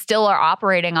assessment. They still are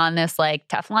operating on this like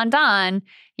Teflon Don.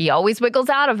 He always wiggles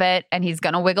out of it, and he's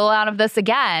going to wiggle out of this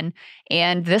again.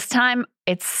 And this time,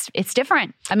 it's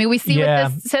different. I mean, we see with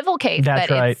this civil case that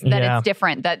it's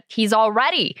different, that he's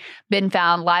already been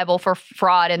found liable for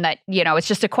fraud, and that, you know, it's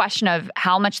just a question of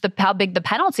how big the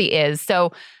penalty is.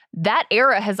 So that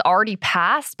era has already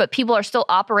passed, but people are still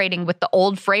operating with the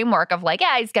old framework of like,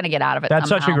 yeah, he's going to get out of it. That's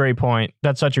somehow. Such a great point.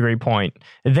 That's such a great point.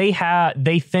 They have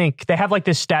like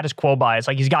this status quo bias,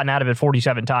 like he's gotten out of it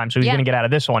 47 times, so he's going to get out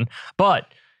of this one. But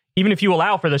even if you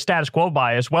allow for the status quo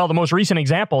bias, well, the most recent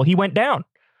example, he went down.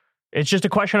 It's just a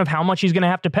question of how much he's going to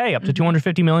have to pay, up to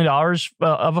 $250 million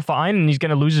of a fine, and he's going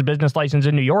to lose his business license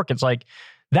in New York. It's like,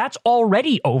 that's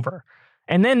already over.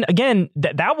 And then again,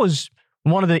 that was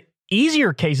one of the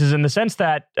easier cases in the sense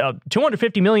that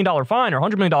 $250 million fine or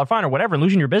 $100 million fine or whatever,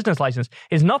 losing your business license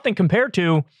is nothing compared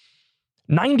to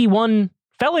 91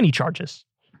 felony charges,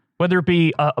 whether it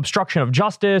be obstruction of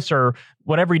justice or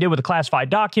whatever he did with the classified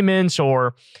documents,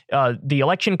 or the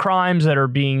election crimes that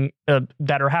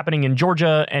are happening in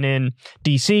Georgia and in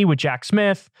DC with Jack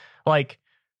Smith. Like,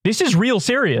 this is real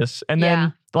serious. And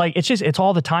then like, it's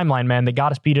all the timeline, man. They got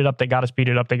to speed it up. They got to speed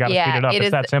it up. They got to speed it up.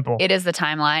 It's that simple. It is the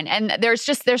timeline. And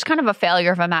there's kind of a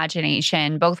failure of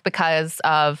imagination, both because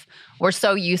of we're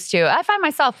so used to, I find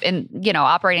myself in, you know,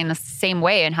 operating the same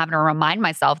way and having to remind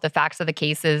myself the facts of the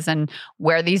cases and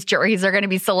where these juries are going to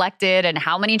be selected and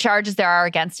how many charges there are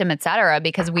against him, et cetera,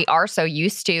 because we are so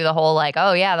used to the whole like,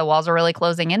 oh yeah, the walls are really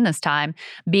closing in this time,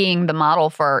 being the model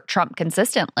for Trump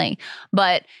consistently.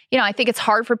 But, you know, I think it's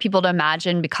hard for people to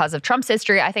imagine because of Trump's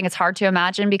history. I think it's hard to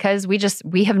imagine because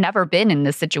we have never been in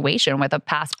this situation with a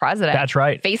past president. That's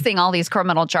right. Facing all these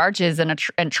criminal charges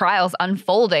and trials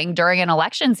unfolding during an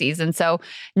election season. So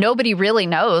nobody really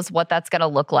knows what that's going to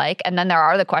look like. And then there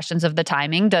are the questions of the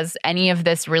timing. Does any of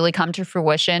this really come to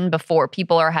fruition before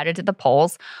people are headed to the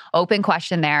polls? Open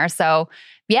question there. So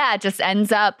yeah, it just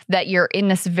ends up that you're in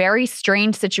this very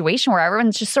strange situation where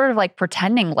everyone's just sort of like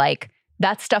pretending like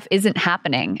that stuff isn't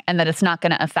happening and that it's not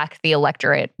going to affect the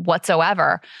electorate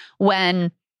whatsoever.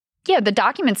 When, the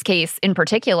documents case in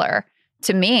particular,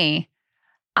 to me,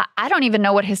 I don't even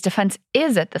know what his defense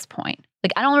is at this point.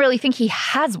 Like, I don't really think he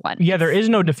has one. Yeah, there is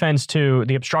no defense to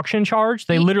the obstruction charge.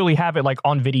 They literally have it like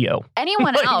on video.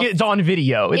 Anyone else. It's on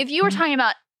video. If you were talking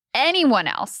about anyone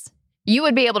else, you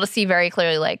would be able to see very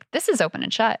clearly, like, this is open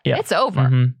and shut. Yeah. It's over.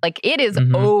 Mm-hmm. Like, it is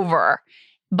over.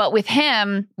 But with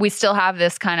him, we still have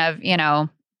this kind of, you know,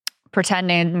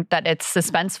 pretending that it's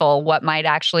suspenseful what might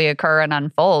actually occur and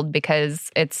unfold because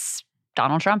it's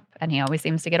Donald Trump and he always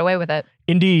seems to get away with it.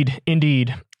 Indeed.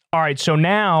 Indeed. All right. So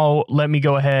now let me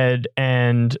go ahead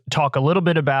and talk a little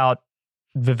bit about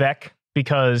Vivek,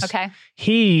 because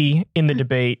he, in the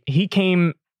debate, he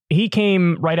came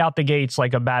right out the gates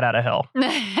like a bat out of hell.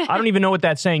 I don't even know what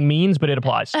that saying means, but it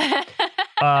applies.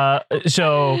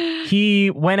 So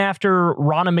he went after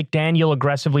Ronna McDaniel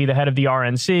aggressively, the head of the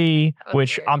RNC,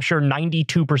 which I'm sure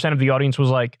 92% of the audience was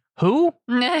like, who?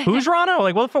 Who's Ronna?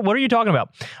 Like, what are you talking about?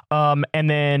 And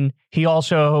then he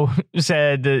also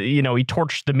said, he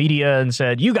torched the media and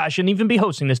said, you guys shouldn't even be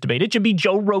hosting this debate. It should be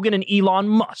Joe Rogan and Elon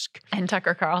Musk. And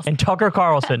Tucker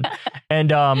Carlson.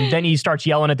 And then he starts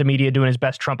yelling at the media, doing his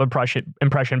best Trump impression,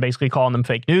 basically calling them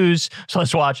fake news. So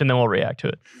let's watch and then we'll react to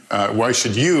it. Why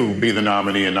should you be the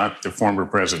nominee and not the former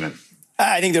president?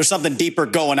 I think there's something deeper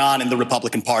going on in the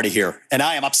Republican Party here. And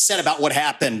I am upset about what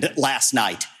happened last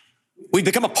night. We've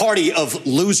become a party of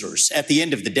losers at the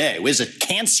end of the day. It was a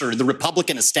cancer to the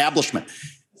Republican establishment.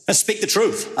 Let's speak the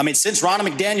truth. I mean, since Ronna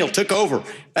McDaniel took over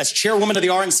as chairwoman of the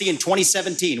RNC in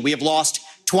 2017, we have lost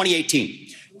 2018,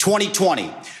 2020,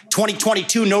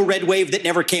 2022, no red wave that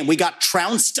never came. We got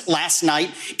trounced last night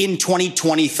in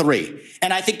 2023.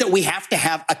 And I think that we have to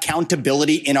have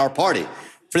accountability in our party.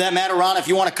 For that matter, Ron, if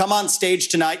you want to come on stage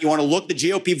tonight, you want to look the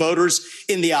GOP voters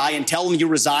in the eye and tell them you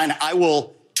resign, I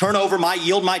will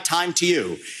yield my time to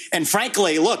you. And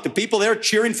frankly, look, the people there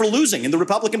cheering for losing in the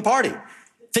Republican Party.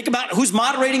 Think about who's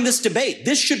moderating this debate.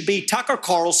 This should be Tucker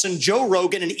Carlson, Joe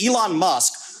Rogan, and Elon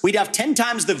Musk. We'd have 10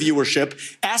 times the viewership,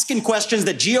 asking questions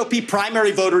that GOP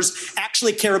primary voters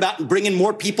actually care about and bringing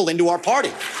more people into our party.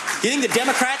 You think the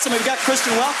Democrats, we've got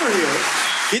Kristen Welker here,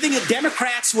 you think the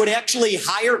Democrats would actually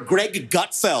hire Greg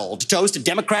Gutfeld to host a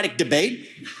Democratic debate?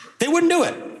 They wouldn't do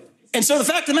it. And so the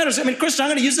fact of the matter is, Kristen, I'm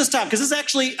going to use this time because this is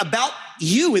actually about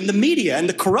you in the media and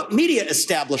the corrupt media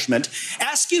establishment.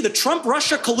 Ask you, the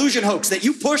Trump-Russia collusion hoax that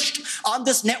you pushed on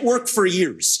this network for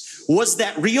years, was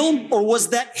that real or was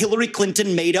that Hillary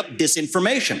Clinton made up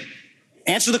disinformation?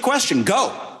 Answer the question. Go.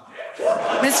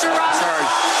 Mr. Ross. Sorry.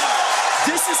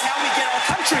 This is how we get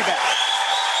our country back.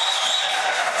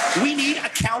 We need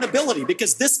accountability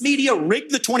because this media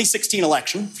rigged the 2016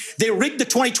 election. They rigged the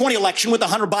 2020 election with the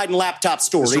Hunter Biden laptop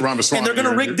story. Mr. Ramaswamy, and they're going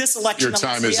to rig this election. Your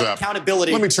time is up.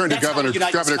 Accountability. Let me turn to Governor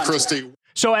Christie.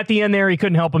 So at the end there, he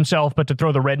couldn't help himself but to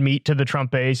throw the red meat to the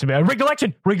Trump base. Rigged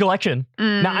election.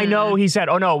 Now, I know he said,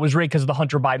 oh, no, it was rigged because of the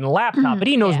Hunter Biden laptop, but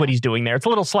he knows what he's doing there. It's a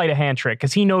little sleight of hand trick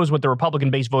because he knows what the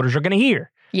Republican-based voters are going to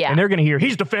hear. Yeah. And they're going to hear,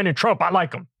 he's defending Trump. I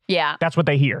like him. Yeah. That's what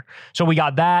they hear. So we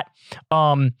got that.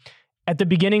 At the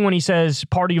beginning when he says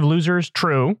party of losers,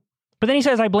 true. But then he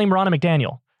says, I blame Ronna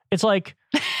McDaniel. It's like,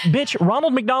 bitch,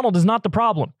 Ronald McDonald is not the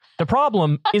problem. The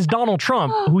problem is Donald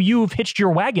Trump, who you've hitched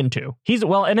your wagon to.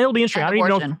 And it'll be interesting. And I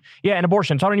don't even know. And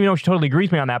abortion. So I don't even know if she totally agrees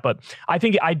with me on that. But I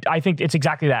think it's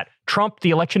exactly that. Trump, the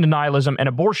election denialism, and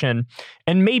abortion,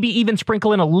 and maybe even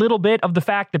sprinkle in a little bit of the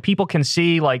fact that people can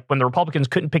see, like when the Republicans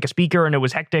couldn't pick a speaker and it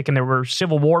was hectic and there were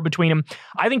civil war between them.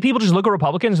 I think people just look at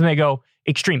Republicans and they go,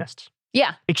 extremists.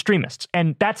 Yeah. Extremists.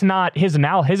 And that's not his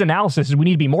analysis. His analysis is we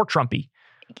need to be more Trumpy.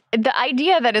 The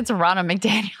idea that it's Ronna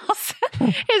McDaniels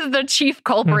is the chief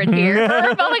culprit here for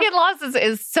Republican losses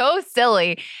is so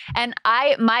silly. And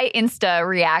my Insta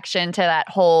reaction to that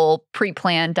whole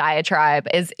pre-planned diatribe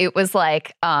is it was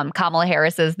like Kamala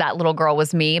Harris's "That Little Girl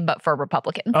Was Me," but for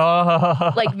Republicans.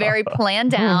 Like very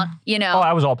planned out, you know. Oh,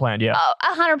 that was all planned, yeah.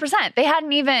 100%. They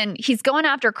hadn't even, he's going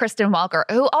after Kristen Welker,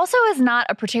 who also is not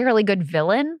a particularly good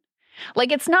villain.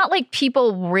 Like, it's not like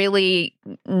people really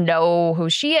know who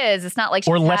she is. It's not like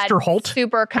she's Lester had Holt.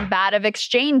 Super combative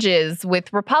exchanges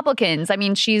with Republicans. I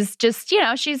mean, she's just,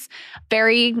 she's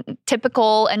very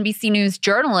typical NBC News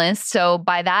journalist. So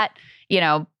by that,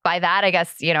 I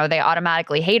guess, they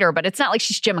automatically hate her. But it's not like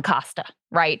she's Jim Acosta,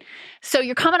 right? So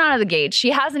you're coming out of the gate.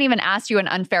 She hasn't even asked you an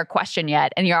unfair question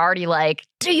yet. And you're already like,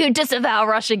 do you disavow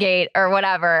Russiagate or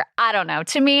whatever? I don't know.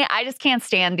 To me, I just can't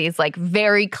stand these like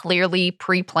very clearly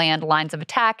pre-planned lines of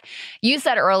attack. You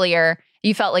said earlier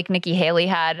you felt like Nikki Haley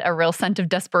had a real sense of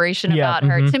desperation about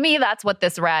her. To me, that's what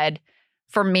this read.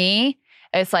 For me,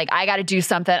 it's like, I got to do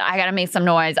something. I got to make some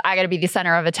noise. I got to be the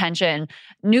center of attention.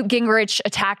 Newt Gingrich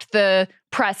attacked the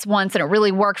press once and it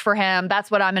really worked for him. That's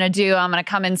what I'm going to do. I'm going to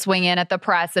come and swing in at the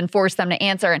press and force them to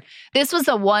answer. And this was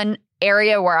the one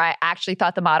area where I actually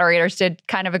thought the moderators did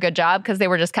kind of a good job because they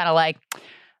were just kind of like,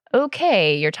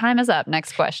 okay, your time is up.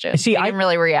 Next question. See, I didn't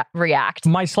really react.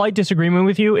 My slight disagreement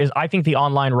with you is I think the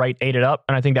online right ate it up,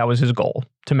 and I think that was his goal,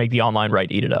 to make the online right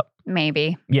eat it up.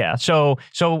 Maybe. Yeah. So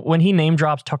when he name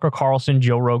drops Tucker Carlson,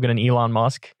 Joe Rogan, and Elon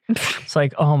Musk, it's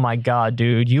like, oh my God,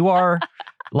 dude, you are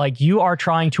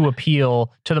trying to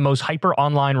appeal to the most hyper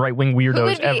online right-wing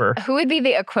weirdos ever. Who would be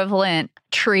the equivalent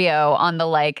trio on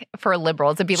the for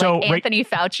liberals? It'd be Anthony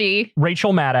Fauci.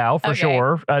 Rachel Maddow, for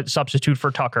sure. Substitute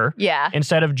for Tucker. Yeah.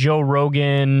 Instead of Joe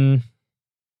Rogan,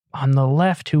 on the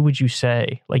left, who would you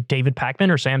say? Like David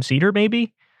Pakman or Sam Cedar,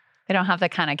 maybe? They don't have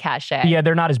that kind of cachet. Yeah,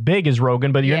 they're not as big as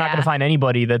Rogan, but you're not going to find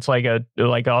anybody that's like a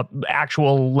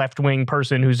actual left-wing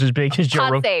person who's as big as Joe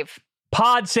Rogan.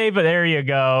 Pod Save, there you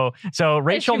go. So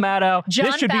Rachel Maddow,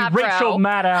 this should be Rachel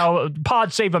Maddow,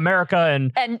 Pod Save America,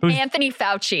 and Anthony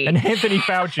Fauci.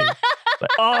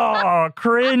 Oh,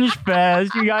 cringe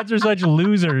fest. You guys are such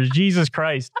losers. Jesus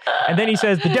Christ. And then he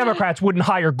says the Democrats wouldn't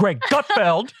hire Greg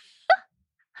Gutfeld.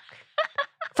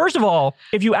 First of all,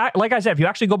 if you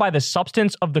actually go by the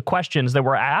substance of the questions that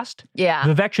were asked,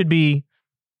 Vivek should be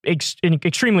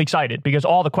extremely excited because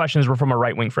all the questions were from a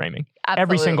right-wing framing. Absolutely.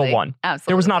 Every single one.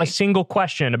 Absolutely. There was not a single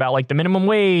question about the minimum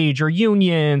wage or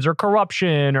unions or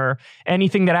corruption or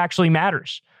anything that actually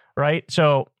matters, right?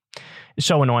 So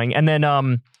annoying. And then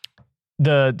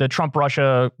the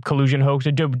Trump-Russia collusion hoax.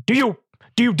 Do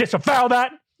you disavow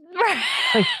that?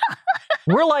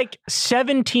 We're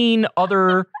 17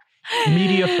 other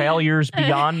media failures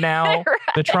beyond now,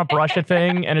 the Trump-Russia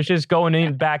thing, and it's just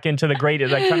going back into the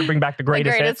greatest, trying to bring back the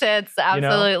greatest hits.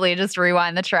 Absolutely. Just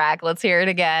rewind the track. Let's hear it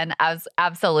again.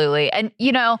 Absolutely. And,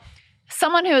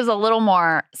 someone who is a little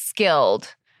more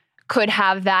skilled could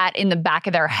have that in the back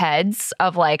of their heads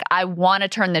of I want to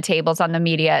turn the tables on the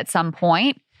media at some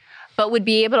point, but would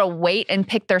be able to wait and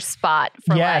pick their spot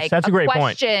for that's a great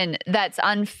question that's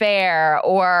unfair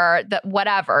or that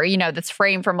whatever, that's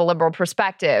framed from a liberal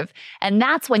perspective. And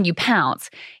that's when you pounce.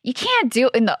 You can't do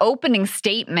it in the opening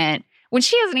statement when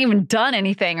she hasn't even done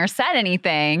anything or said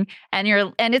anything. And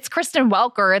it's Kristen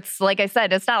Welker. It's like I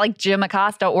said, it's not like Jim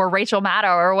Acosta or Rachel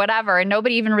Maddow or whatever. And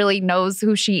nobody even really knows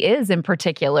who she is in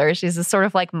particular. She's a sort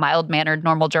of mild-mannered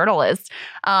normal journalist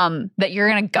that you're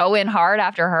going to go in hard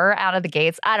after her out of the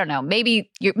gates. I don't know.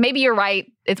 Maybe you're right.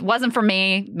 it wasn't for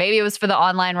me. Maybe it was for the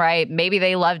online right. Maybe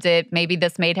they loved it. Maybe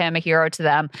this made him a hero to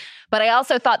them. But I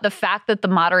also thought the fact that the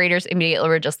moderators immediately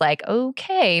were just like,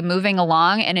 okay, moving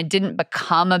along, and it didn't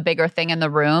become a bigger thing in the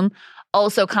room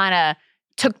also kind of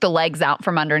took the legs out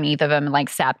from underneath of him and like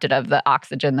sapped it of the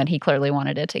oxygen that he clearly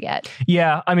wanted it to get.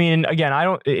 Yeah. I mean, again,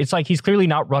 it's like he's clearly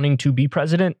not running to be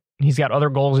president. He's got other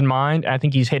goals in mind. I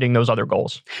think he's hitting those other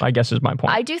goals, I guess is my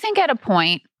point. I do think at a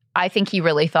point, I think he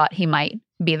really thought he might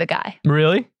be the guy.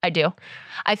 Really? I do.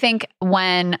 I think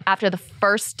after the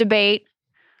first debate,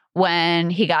 when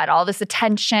he got all this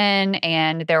attention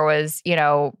and there was,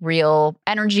 real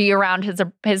energy around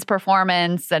his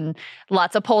performance, and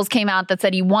lots of polls came out that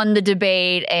said he won the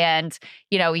debate, and,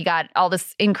 he got all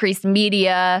this increased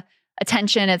media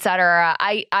attention, et cetera.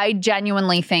 I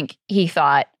genuinely think he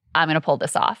thought, I'm going to pull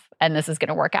this off and this is going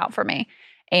to work out for me.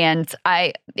 And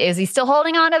is he still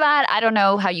holding on to that? I don't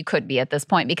know how you could be at this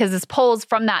point, because his polls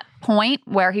from that point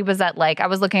where he was at I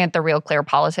was looking at the Real Clear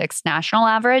Politics national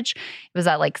average. It was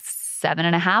at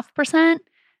 7.5%.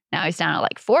 Now he's down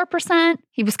at 4%.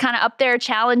 He was kind of up there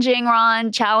challenging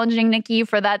Ron, challenging Nikki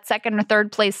for that second or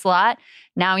third place slot.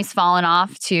 Now he's fallen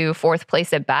off to fourth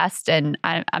place at best, and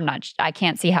I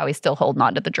can't see how he's still holding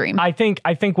on to the dream. I think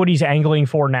what he's angling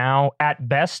for now, at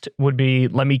best, would be,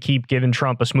 let me keep giving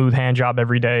Trump a smooth hand job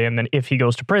every day, and then if he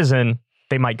goes to prison,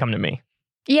 they might come to me.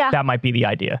 Yeah. That might be the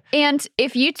idea. And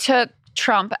if you took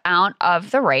Trump out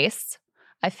of the race,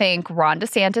 I think Ron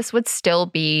DeSantis would still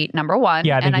be number one.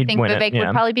 Yeah, I think Vivek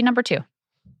would probably be number two.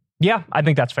 Yeah, I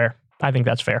think that's fair.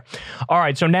 All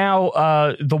right, so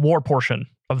now the war portion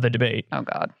of the debate. Oh,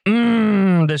 God.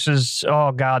 This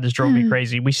drove me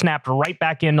crazy. We snapped right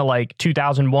back into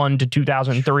 2001 to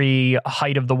 2003,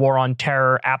 height of the war on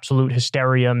terror, absolute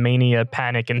hysteria, mania,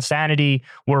 panic, insanity.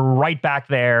 We're right back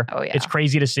there. Oh, yeah. It's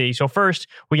crazy to see. So first,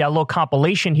 we got a little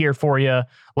compilation here for you.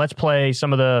 Let's play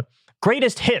some of the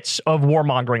greatest hits of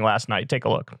warmongering last night. Take a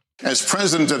look. As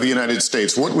President of the United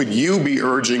States, what would you be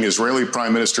urging Israeli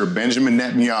Prime Minister Benjamin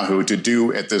Netanyahu to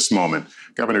do at this moment?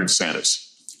 Governor DeSantis.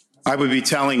 I would be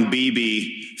telling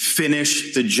Bibi,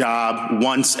 finish the job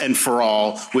once and for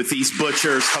all with these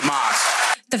butchers,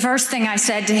 Hamas. The first thing I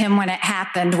said to him when it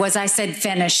happened was I said,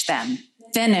 finish them.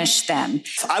 Finish them.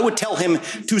 I would tell him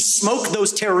to smoke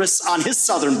those terrorists on his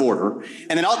southern border.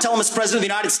 And then I'll tell him as president of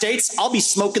the United States, I'll be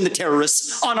smoking the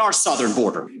terrorists on our southern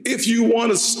border. If you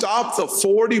want to stop the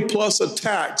 40 plus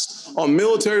attacks on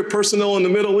military personnel in the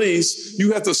Middle East,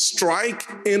 you have to strike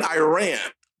in Iran.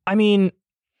 I mean,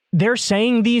 they're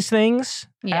saying these things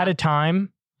at a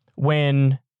time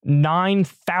when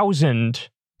 9,000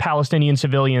 Palestinian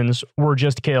civilians were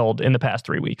just killed in the past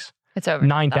 3 weeks. It's over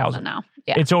 9,000 now.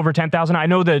 Yeah. It's over 10,000. I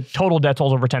know the total death toll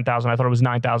is over 10,000. I thought it was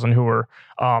 9,000 who were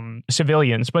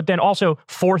civilians. But then also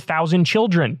 4,000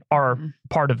 children are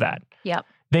part of that. Yep.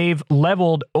 They've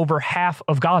leveled over half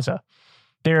of Gaza.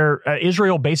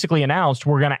 Israel basically announced,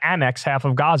 we're going to annex half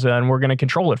of Gaza and we're going to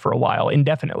control it for a while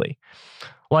indefinitely.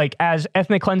 As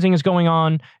ethnic cleansing is going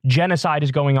on, genocide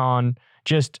is going on,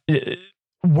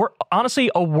 honestly,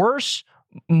 a worse,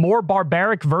 more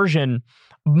barbaric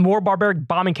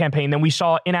bombing campaign than we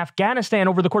saw in Afghanistan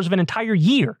over the course of an entire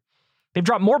year. They've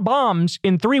dropped more bombs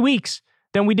in 3 weeks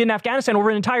than we did in Afghanistan over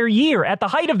an entire year at the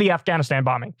height of the Afghanistan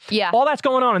bombing. Yeah. All that's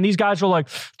going on, and these guys are like,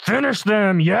 finish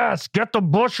them, yes, get the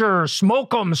butchers,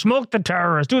 smoke them, smoke the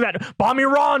terrorists, do that, bomb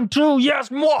Iran too,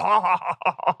 yes,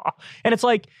 and it's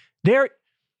like,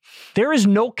 there is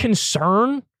no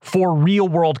concern for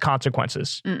real-world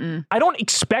consequences. I don't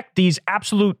expect these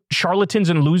absolute charlatans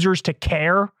and losers to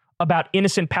care about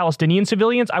innocent Palestinian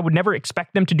civilians. I would never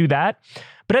expect them to do that.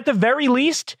 But at the very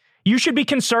least, you should be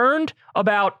concerned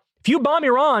about, if you bomb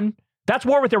Iran, that's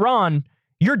war with Iran.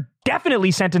 You're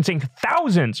definitely sentencing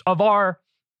thousands of our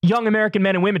young American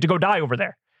men and women to go die over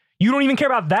there. You don't even care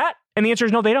about that? And the answer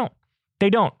is no, they don't. They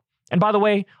don't. And by the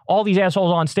way, all these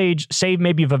assholes on stage, save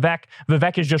maybe Vivek.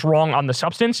 Vivek is just wrong on the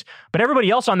substance. But everybody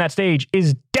else on that stage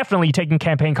is definitely taking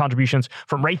campaign contributions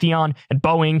from Raytheon and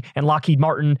Boeing and Lockheed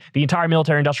Martin, the entire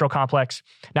military-industrial complex.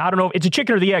 Now, I don't know if it's a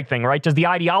chicken or the egg thing, right? Does the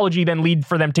ideology then lead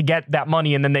for them to get that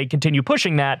money and then they continue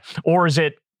pushing that? Or is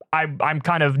it, I'm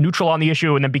kind of neutral on the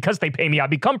issue, and then because they pay me, I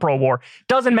become pro-war?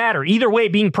 Doesn't matter. Either way,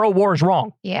 being pro-war is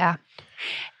wrong. Yeah.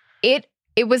 It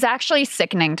was actually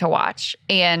sickening to watch.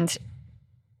 And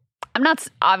I'm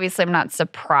not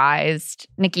surprised.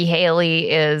 Nikki Haley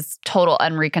is total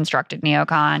unreconstructed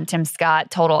neocon. Tim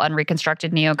Scott, total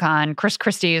unreconstructed neocon. Chris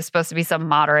Christie is supposed to be some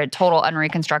moderate, total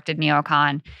unreconstructed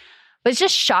neocon. But it's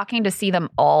just shocking to see them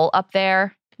all up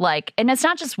there. And it's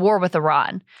not just war with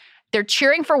Iran. They're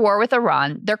cheering for war with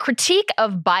Iran. Their critique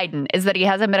of Biden is that he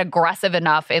hasn't been aggressive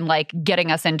enough in like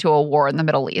getting us into a war in the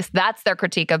Middle East. That's their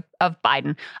critique of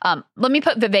Biden. Let me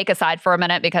put Vivek aside for a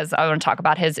minute because I want to talk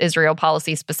about his Israel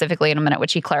policy specifically in a minute,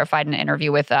 which he clarified in an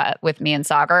interview with me and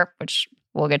Sagar, which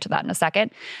we'll get to that in a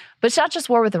second. But it's not just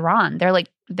war with Iran.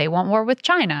 They want war with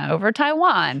China over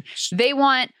Taiwan. They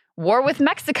want war with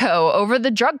Mexico over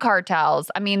the drug cartels.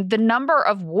 I mean, the number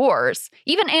of wars.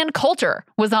 Even Ann Coulter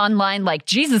was online like,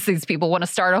 Jesus, these people want to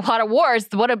start a lot of wars.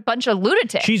 What a bunch of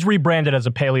lunatics. She's rebranded as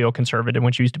a paleo-conservative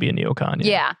when she used to be a neocon.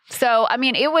 Yeah. So, I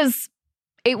mean, it was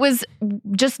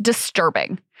just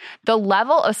disturbing. The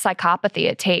level of psychopathy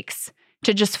it takes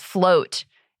to just float,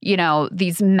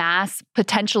 these mass,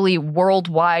 potentially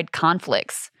worldwide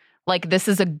conflicts. Like, this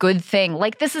is a good thing.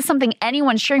 Like, this is something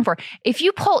anyone's cheering for. If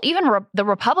you pull even the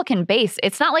Republican base,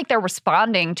 it's not like they're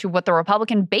responding to what the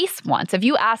Republican base wants. If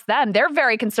you ask them, they're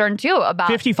very concerned, too, about...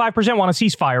 55% want a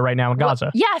ceasefire right now in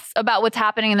Gaza. Yes, about what's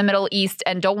happening in the Middle East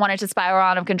and don't want it to spiral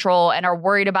out of control and are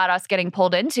worried about us getting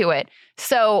pulled into it.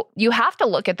 So you have to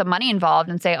look at the money involved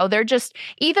and say, they're just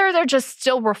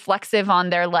still reflexive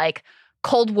on their, like,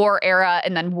 Cold War era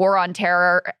and then War on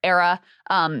Terror era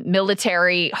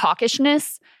military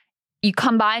hawkishness. You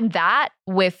combine that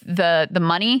with the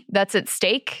money that's at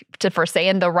stake for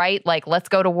saying the right, like, let's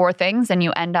go to war things, and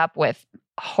you end up with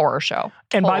a horror show.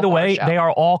 And by the way, they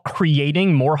are all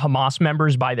creating more Hamas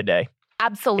members by the day.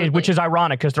 Absolutely. Which is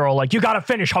ironic because they're all like, you got to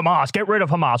finish Hamas, get rid of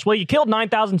Hamas. Well, you killed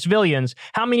 9,000 civilians.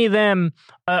 How many of them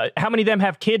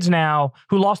have kids now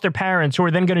who lost their parents who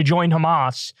are then going to join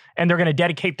Hamas and they're going to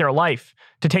dedicate their life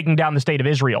to taking down the state of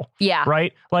Israel? Yeah.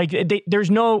 Right? Like,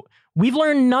 we've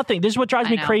learned nothing. This is what drives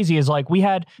me crazy is like we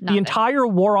had the entire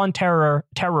war on terror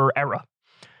era.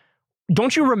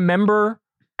 Don't you remember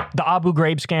the Abu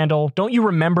Ghraib scandal? Don't you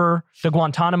remember the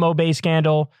Guantanamo Bay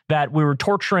scandal that we were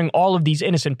torturing all of these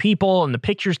innocent people and the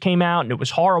pictures came out and it was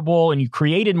horrible and you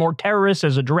created more terrorists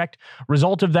as a direct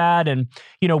result of that. And,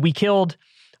 we killed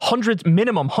hundreds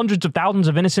of thousands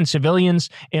of innocent civilians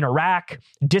in Iraq,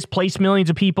 displaced millions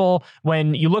of people.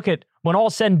 When you look at when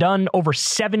all said and done, over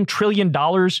 $7 trillion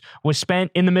was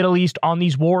spent in the Middle East on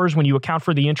these wars when you account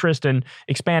for the interest and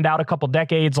expand out a couple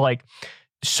decades. Like,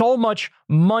 so much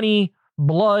money,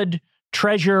 blood,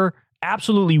 treasure,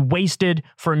 absolutely wasted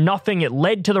for nothing. It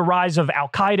led to the rise of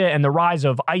Al-Qaeda and the rise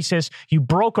of ISIS. You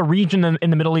broke a region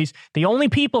in the Middle East. The only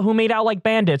people who made out like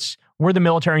bandits were the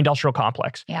military-industrial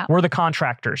complex, were the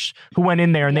contractors who went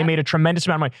in there and they made a tremendous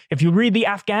amount of money. If you read the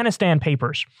Afghanistan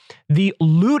papers, the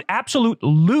absolute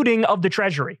looting of the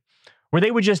treasury, where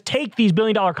they would just take these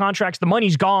billion-dollar contracts, the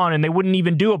money's gone, and they wouldn't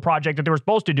even do a project that they were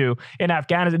supposed to do in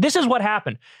Afghanistan. This is what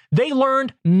happened. They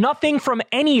learned nothing from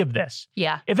any of this.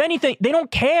 Yeah. If anything, they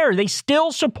don't care. They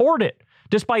still support it,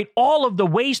 despite all of the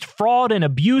waste, fraud, and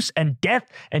abuse, and death,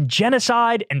 and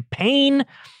genocide, and pain.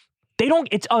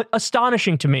 It's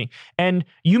astonishing to me. And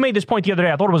you made this point the other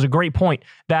day. I thought it was a great point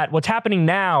that what's happening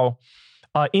now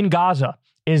in Gaza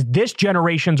is this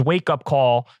generation's wake-up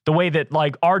call, the way that,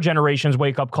 like, our generation's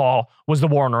wake-up call was the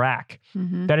war in Iraq.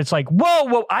 Mm-hmm. That it's like,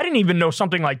 whoa, I didn't even know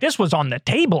something like this was on the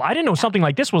table. I didn't know something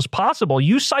like this was possible.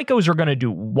 You psychos are going to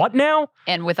do what now?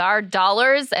 And with our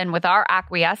dollars and with our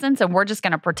acquiescence, and we're just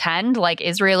going to pretend like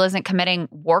Israel isn't committing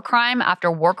war crime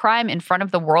after war crime in front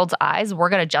of the world's eyes. We're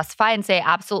going to justify and say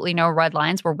absolutely no red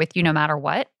lines. We're with you no matter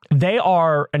what. They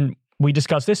are, and we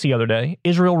discussed this the other day,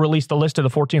 Israel released a list of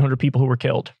the 1,400 people who were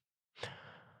killed.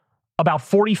 About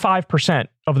 45%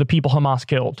 of the people Hamas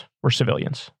killed were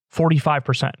civilians.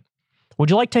 45%. Would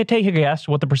you like to take a guess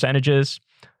what the percentage is?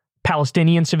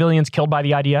 Palestinian civilians killed by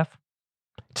the IDF?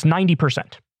 It's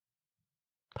 90%.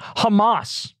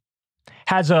 Hamas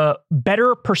has a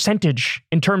better percentage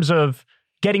in terms of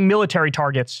getting military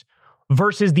targets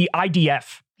versus the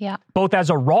IDF. Yeah. Both as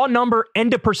a raw number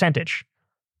and a percentage.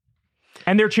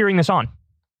 And they're cheering this on.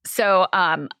 So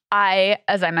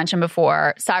as I mentioned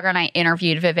before, Sagar and I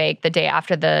interviewed Vivek the day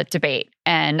after the debate,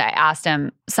 and I asked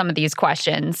him some of these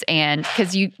questions. And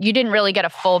because you didn't really get a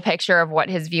full picture of what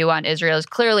his view on Israel is,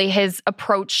 clearly his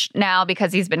approach now,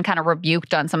 because he's been kind of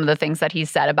rebuked on some of the things that he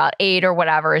said about aid or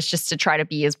whatever, is just to try to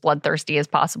be as bloodthirsty as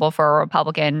possible for a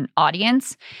Republican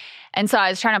audience. And so I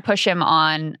was trying to push him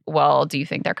on, well, do you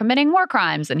think they're committing war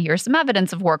crimes? And here's some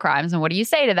evidence of war crimes. And what do you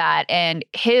say to that? And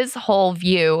his whole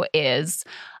view is,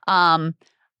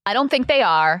 I don't think they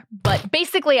are, but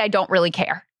basically I don't really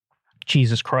care.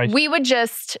 Jesus Christ. We would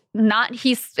just not,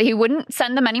 he wouldn't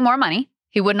send them any more money.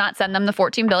 He would not send them the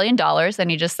 $14 billion. And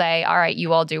he'd just say, all right,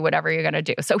 you all do whatever you're going to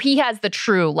do. So he has the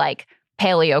true, like,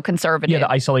 paleo-conservative. Yeah,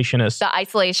 the isolationist. The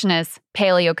isolationist,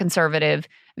 paleo-conservative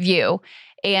view.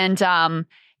 And,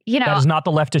 that is not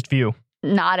the leftist view.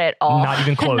 Not at all. Not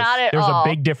even close. Not at There's all.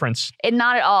 There's a big difference.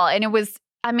 Not at all. And it was,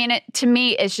 I mean, to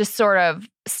me, it's just sort of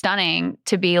stunning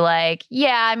to be like,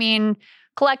 yeah, I mean,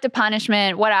 collective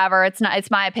punishment, whatever.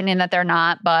 It's my opinion that they're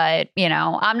not, but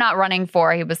I'm not running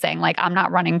for, he was saying like, I'm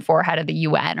not running for head of the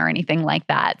UN or anything like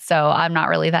that. So I'm not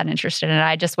really that interested in it.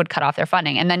 I just would cut off their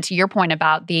funding. And then to your point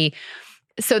about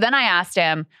so then I asked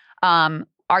him,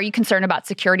 are you concerned about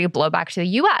security blowback to the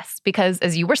US? Because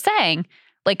as you were saying,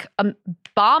 like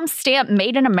bombs stamped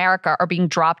made in America are being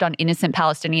dropped on innocent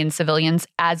Palestinian civilians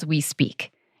as we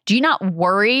speak. Do you not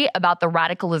worry about the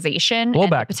radicalization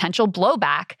and the potential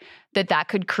blowback that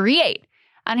could create?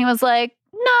 And he was like,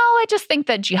 no, I just think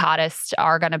that jihadists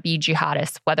are going to be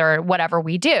jihadists, whatever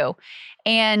we do.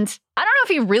 And I don't know if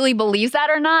he really believes that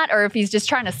or not, or if he's just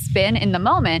trying to spin in the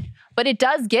moment. But it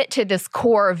does get to this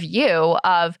core view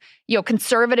of,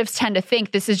 conservatives tend to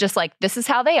think this is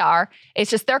how they are.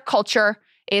 It's just their culture.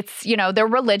 It's, their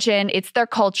religion, it's their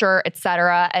culture, et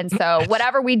cetera. And so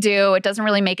whatever we do, it doesn't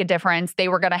really make a difference. They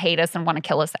were going to hate us and want to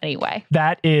kill us anyway.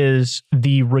 That is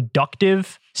the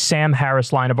reductive Sam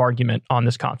Harris line of argument on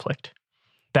this conflict.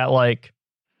 That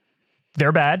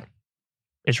they're bad.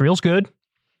 Israel's good.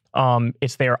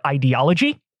 It's their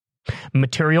ideology.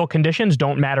 Material conditions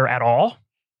don't matter at all.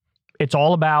 It's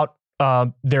all about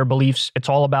their beliefs. It's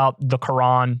all about the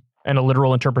Quran and a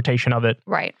literal interpretation of it.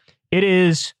 Right. It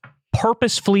is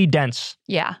purposefully dense.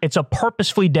 Yeah. It's a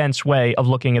purposefully dense way of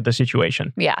looking at the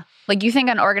situation. Yeah. Like, you think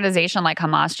an organization like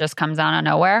Hamas just comes out of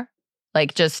nowhere?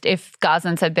 Like, just if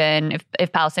Gazans had been,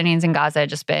 if Palestinians in Gaza had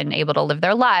just been able to live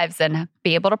their lives and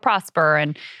be able to prosper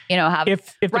and, have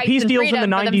if the peace deals in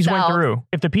the 90s went through,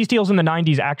 if the peace deals in the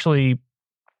 90s actually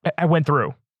went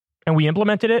through and we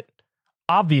implemented it,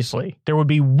 obviously there would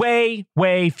be way,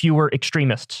 way fewer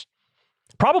extremists.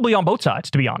 Probably on both sides,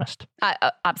 to be honest.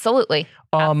 Absolutely.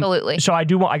 Absolutely. So I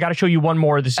got to show you one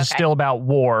more. This is still about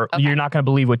war. Okay. You're not going to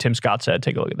believe what Tim Scott said.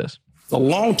 Take a look at this. The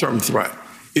long-term threat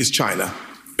is China.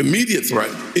 Immediate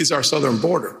threat is our southern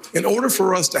border. In order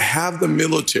for us to have the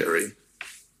military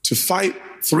to fight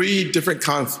 3 different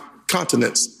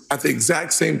continents at the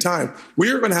exact same time, we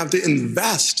are going to have to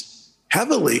invest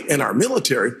heavily in our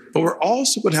military, but we're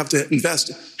also going to have to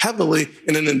invest heavily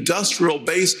in an industrial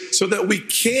base so that we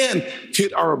can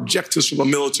hit our objectives from a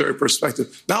military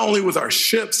perspective, not only with our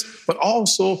ships, but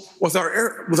also with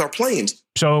our planes.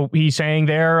 So he's saying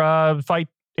in order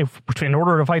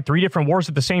to fight 3 different wars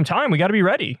at the same time, we got to be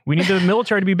ready. We need the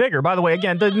military to be bigger. By the way,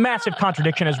 again, the massive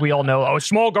contradiction, as we all know,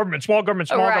 small government,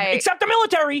 except the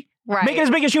military. Right. Make it as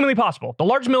big as humanly possible. The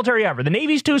largest military ever. The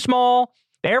Navy's too small.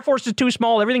 The Air Force is too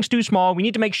small. Everything's too small. We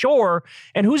need to make sure.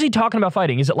 And who's he talking about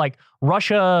fighting? Is it like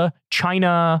Russia,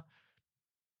 China,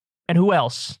 and who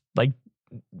else? Like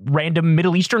random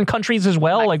Middle Eastern countries as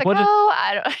well? Mexico?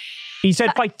 I don't... He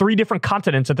said fight 3 different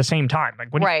continents at the same time. Like,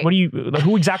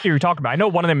 who exactly are you talking about? I know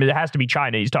one of them, it has to be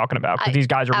China he's talking about because these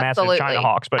guys are massive China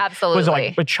hawks. But was it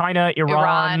like China,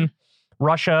 Iran,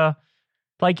 Russia?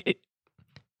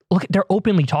 Look, they're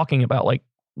openly talking about like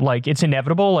it's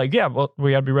inevitable. Like, yeah, well,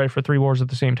 we got to be ready for 3 wars at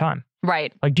the same time.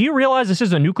 Right. Like, do you realize this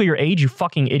is a nuclear age, you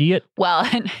fucking idiot? Well,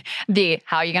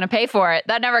 how are you going to pay for it?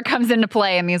 That never comes into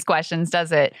play in these questions,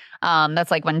 does it?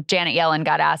 That's like when Janet Yellen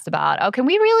got asked about, can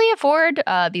we really afford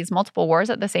these multiple wars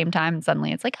at the same time? And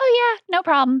suddenly it's like, oh yeah, no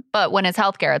problem. But when it's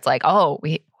healthcare, it's like,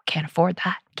 we can't afford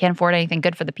that. Can't afford anything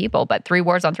good for the people. But 3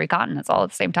 wars on 3 continents all at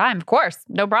the same time, of course,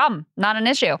 no problem. Not an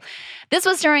issue. This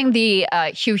was during the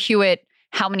Hugh Hewitt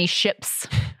how many ships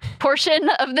portion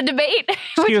of the debate.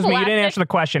 Excuse me, you didn't answer the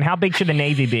question. How big should the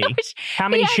Navy be? How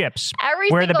many ships?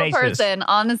 Where are the bases? Every single person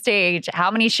on the stage, how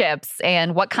many ships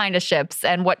and what kind of ships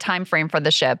and what time frame for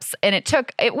the ships. And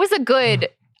it was a good,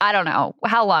 I don't know,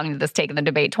 how long did this take in the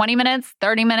debate? 20 minutes?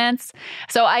 30 minutes?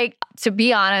 So to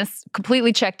be honest,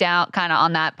 completely checked out kind of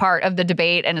on that part of the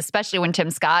debate. And especially when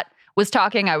Tim Scott was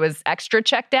talking, I was extra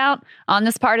checked out on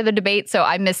this part of the debate. So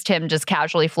I missed him just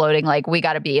casually floating like, we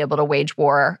got to be able to wage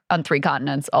war on 3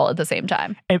 continents all at the same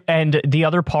time. And the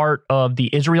other part of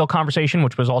the Israel conversation,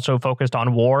 which was also focused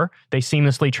on war, they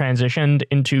seamlessly transitioned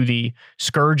into the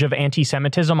scourge of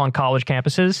anti-Semitism on college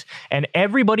campuses. And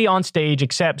everybody on stage,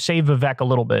 except save Vivek a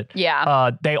little bit,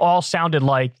 they all sounded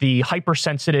like the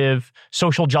hypersensitive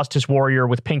social justice warrior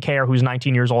with pink hair who's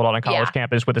 19 years old on a college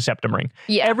campus with a septum ring.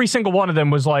 Yeah. Every single one of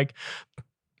them was like,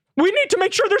 we need to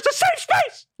make sure there's a safe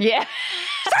space. Yeah.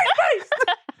 Safe space.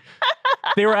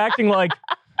 They were acting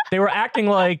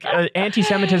like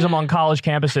anti-Semitism on college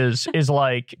campuses is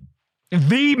like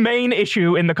the main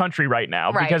issue in the country right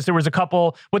now, because there was a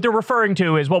couple, what they're referring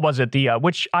to is, what was it?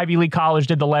 Which Ivy League college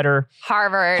did the letter?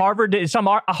 Harvard. Some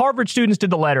Harvard students did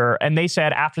the letter, and they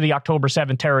said after the October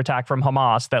 7th terror attack from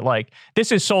Hamas that, like,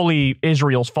 this is solely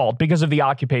Israel's fault because of the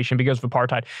occupation, because of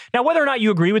apartheid. Now, whether or not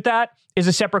you agree with that is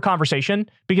a separate conversation,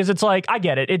 because it's like, I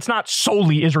get it. It's not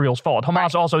solely Israel's fault.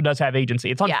 Hamas also does have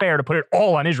agency. It's unfair to put it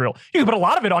all on Israel. You can put a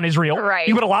lot of it on Israel. Right.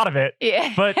 You can put a lot of it.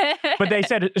 Yeah. But they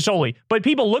said it solely. But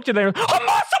people looked at them,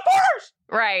 Hamas supporters!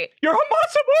 Right. You're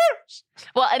Hamas supporters!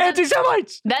 Well, and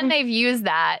anti-Semites! Then they've used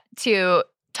that to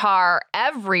tar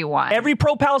everyone. Every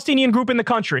pro-Palestinian group in the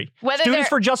country. Students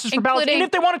for Justice for Palestine. And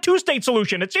if they want a two-state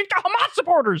solution, it's Hamas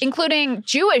supporters. Including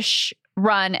Jewish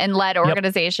run and led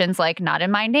organizations like Not in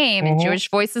My Name and Jewish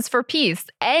Voices for Peace.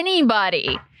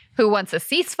 Anybody who wants a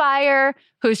ceasefire,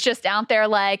 who's just out there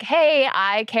like, hey,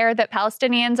 I care that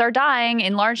Palestinians are dying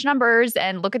in large numbers,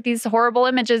 and look at these horrible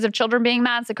images of children being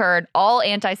massacred, all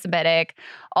anti-Semitic,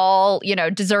 all,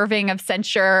 deserving of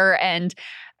censure. And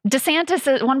DeSantis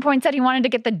at one point said he wanted to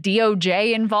get the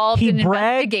DOJ involved in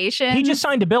investigation. He just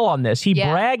signed a bill on this. He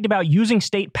bragged about using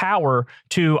state power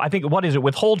to, I think,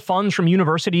 withhold funds from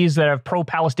universities that have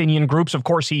pro-Palestinian groups. Of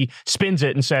course, he spins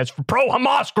it and says,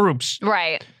 pro-Hamas groups.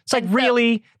 Right. It's like,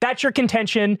 really? That's your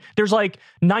contention? There's like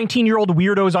 19-year-old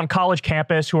weirdos on college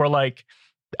campus who are like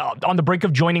on the brink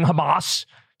of joining Hamas,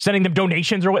 sending them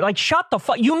donations or like, shut the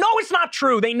fuck. You know it's not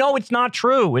true. They know it's not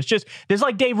true. It's just, there's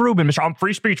like Dave Rubin, Mr.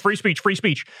 Free speech, free speech, free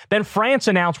speech. Then France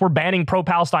announced we're banning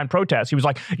pro-Palestine protests. He was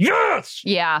like, yes!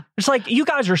 Yeah. It's like, you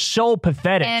guys are so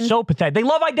pathetic, so pathetic. They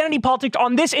love identity politics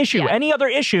on this issue. Yeah. Any other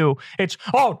issue, it's,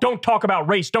 don't talk about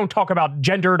race, don't talk about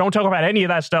gender, don't talk about any of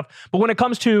that stuff. But when it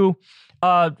comes to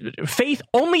faith,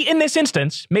 only in this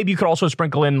instance, maybe you could also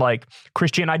sprinkle in like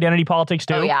Christian identity politics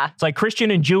too. Oh, yeah. It's like Christian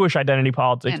and Jewish identity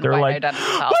politics. And they're like, we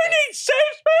need safe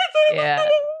spaces. Yeah.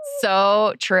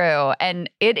 So true. And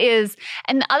it is.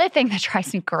 And the other thing that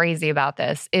drives me crazy about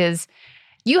this is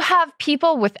you have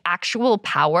people with actual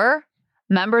power,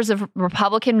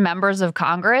 Republican members of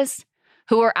Congress,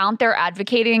 who are out there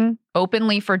advocating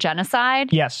openly for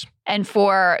genocide. Yes. And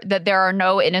for that there are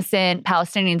no innocent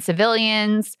Palestinian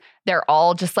civilians. They're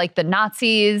all just like the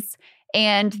Nazis.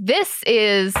 And this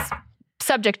is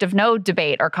subject of no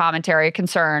debate or commentary or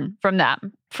concern from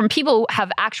them, from people who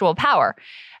have actual power.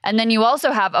 And then you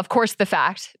also have, of course, the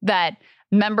fact that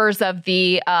members of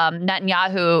the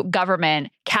Netanyahu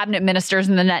government, cabinet ministers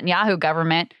in the Netanyahu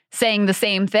government, saying the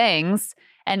same things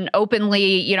and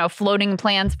openly, floating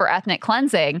plans for ethnic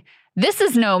cleansing. This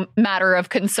is no matter of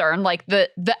concern. Like the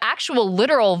actual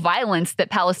literal violence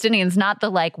that Palestinians, not the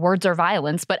like words are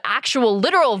violence, but actual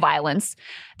literal violence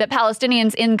that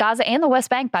Palestinians in Gaza and the West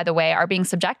Bank, by the way, are being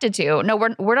subjected to. No,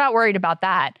 we're not worried about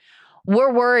that.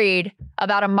 We're worried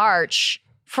about a march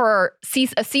for a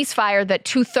ceasefire that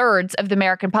 2/3 of the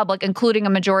American public, including a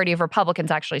majority of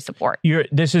Republicans, actually support.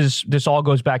 This all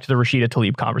goes back to the Rashida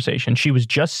Tlaib conversation. She was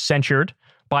just censured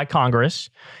by Congress,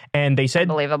 and they said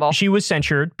she was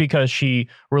censured because she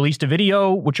released a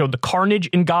video which showed the carnage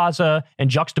in Gaza and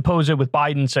juxtaposed it with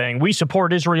Biden saying, we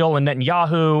support Israel and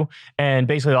Netanyahu, and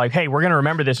basically like, hey, we're going to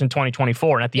remember this in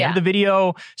 2024. And at the end of the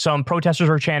video, some protesters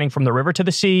were chanting from the river to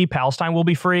the sea, Palestine will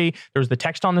be free. There's the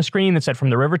text on the screen that said from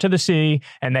the river to the sea,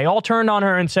 and they all turned on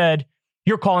her and said,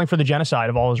 you're calling for the genocide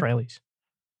of all Israelis.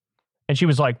 And she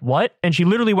was like, what? And she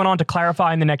literally went on to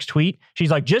clarify in the next tweet.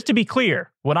 She's like, just to be clear,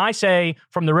 when I say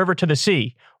from the river to the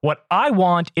sea, what I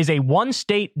want is a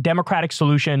one-state democratic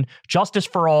solution, justice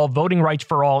for all, voting rights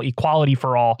for all, equality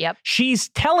for all. Yep. She's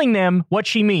telling them what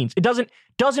she means. It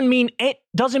doesn't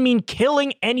mean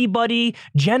killing anybody,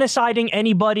 genociding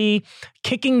anybody,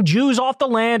 kicking Jews off the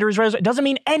land or Israel. It doesn't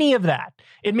mean any of that.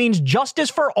 It means justice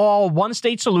for all, one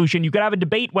state solution. You could have a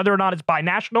debate whether or not it's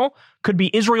binational, could be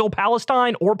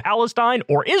Israel-Palestine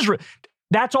or Israel.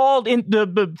 That's all in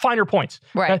the finer points.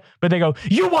 Right. But they go,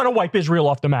 you want to wipe Israel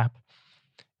off the map.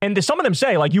 And some of them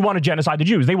say, like, you want to genocide the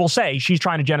Jews. They will say she's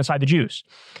trying to genocide the Jews.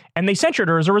 And they censured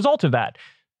her as a result of that.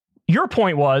 Your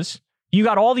point was, you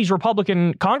got all these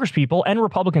Republican congresspeople and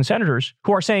Republican senators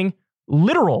who are saying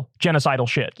literal genocidal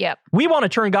shit. Yep. We want to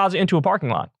turn Gaza into a parking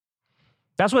lot.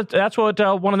 That's what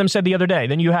one of them said the other day.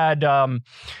 Then you had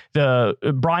the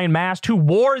Brian Mast, who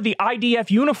wore the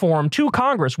IDF uniform to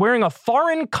Congress, wearing a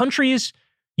foreign country's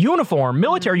uniform,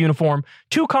 military uniform,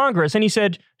 to Congress. And he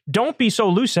said, don't be so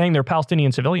loose saying they're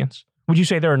Palestinian civilians. Would you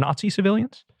say they're Nazi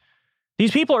civilians?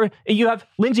 These people are, you have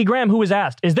Lindsey Graham, who was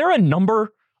asked, is there a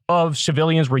number of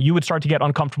civilians where you would start to get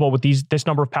uncomfortable with this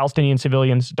number of Palestinian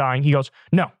civilians dying? He goes,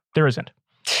 no, there isn't.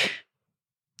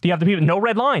 You have the people, no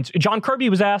red lines. John Kirby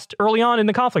was asked early on in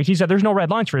the conflict. He said, there's no red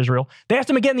lines for Israel. They asked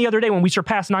him again the other day when we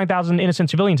surpassed 9,000 innocent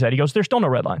civilians dead. He goes, there's still no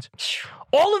red lines.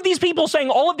 All of these people saying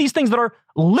all of these things that are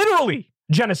literally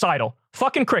genocidal.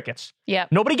 Fucking crickets. Yeah.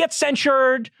 Nobody gets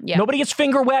censured. Yep. Nobody gets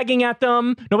finger wagging at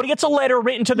them. Nobody gets a letter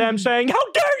written to them saying,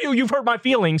 how dare you? You've hurt my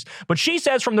feelings. But she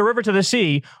says from the river to the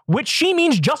sea, which she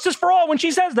means justice for all when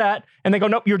she says that. And they go,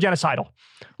 nope, you're genocidal.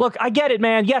 Look, I get it,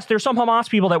 man. Yes, there's some Hamas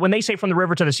people that when they say from the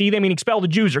river to the sea, they mean expel the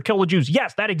Jews or kill the Jews.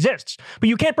 Yes, that exists. But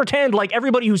you can't pretend like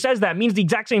everybody who says that means the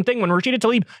exact same thing when Rashida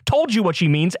Tlaib told you what she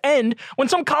means. And when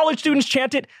some college students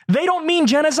chant it, they don't mean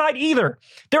genocide either.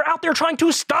 They're out there trying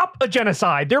to stop a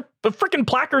genocide. Their freaking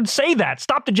placards say that.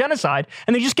 Stop the genocide.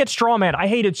 And they just get straw man. I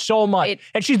hate it so much.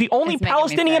 And she's the only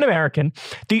Palestinian American,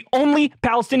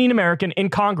 in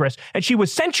Congress. And she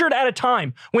was censured at a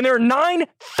time when there are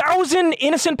 9,000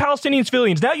 innocent Palestinian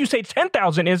civilians. Now you say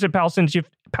 10,000 innocent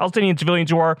Palestinian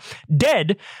civilians who are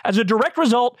dead as a direct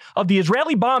result of the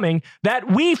Israeli bombing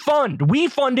that we fund. We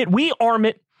fund it. We arm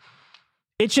it.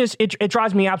 It's just, it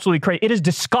drives me absolutely crazy. It is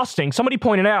disgusting. Somebody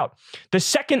pointed out the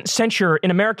second censure in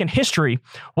American history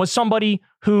was somebody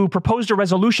who proposed a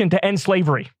resolution to end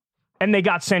slavery, and they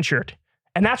got censured.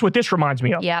 And that's what this reminds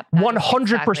me of. Yep.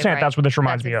 100% that's what this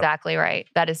reminds me of. Exactly right.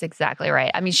 That is exactly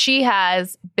right. I mean, she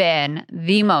has been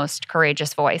the most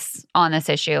courageous voice on this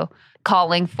issue,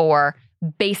 calling for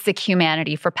basic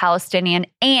humanity for Palestinian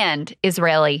and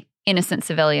Israeli innocent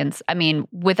civilians. I mean,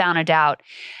 without a doubt.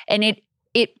 And it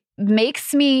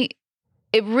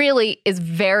really is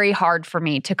very hard for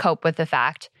me to cope with the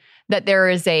fact that there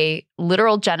is a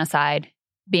literal genocide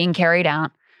being carried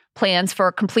out, plans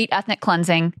for complete ethnic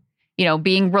cleansing,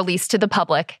 being released to the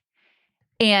public,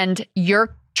 and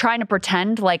you're trying to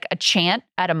pretend like a chant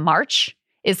at a march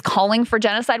is calling for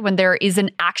genocide when there is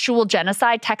an actual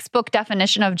genocide, textbook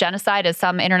definition of genocide, as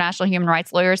some international human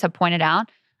rights lawyers have pointed out,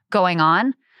 going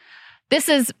on. This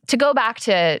is, to go back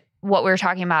to what we were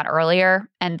talking about earlier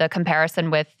and the comparison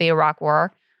with the Iraq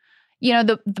War,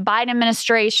 the Biden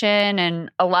administration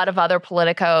and a lot of other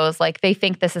politicos, like, they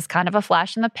think this is kind of a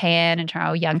flash in the pan and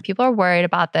how young people are worried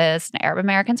about this, and Arab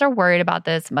Americans are worried about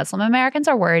this, Muslim Americans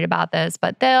are worried about this,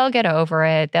 but they'll get over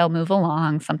it. They'll move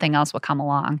along. Something else will come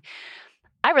along.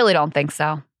 I really don't think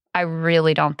so. I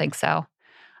really don't think so.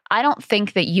 I don't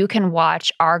think that you can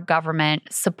watch our government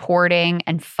supporting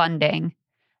and funding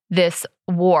this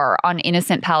war on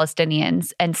innocent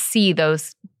Palestinians and see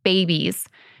those babies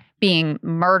being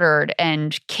murdered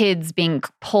and kids being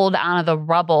pulled out of the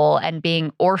rubble and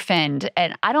being orphaned.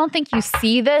 And I don't think you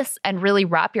see this and really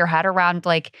wrap your head around,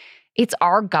 like, it's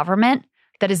our government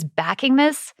that is backing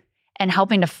this and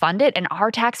helping to fund it, and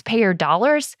our taxpayer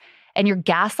dollars, and you're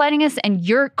gaslighting us, and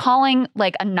you're calling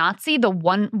like a Nazi the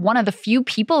one of the few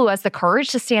people who has the courage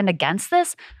to stand against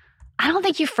this. I don't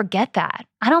think you forget that.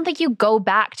 I don't think you go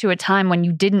back to a time when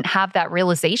you didn't have that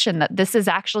realization that this is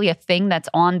actually a thing that's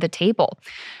on the table.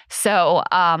 So,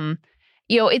 I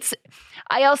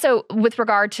also, with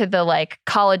regard to the like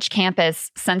college campus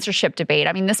censorship debate,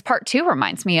 I mean, this part too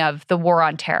reminds me of the war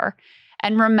on terror.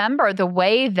 And remember the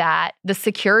way that the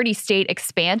security state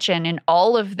expansion and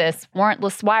all of this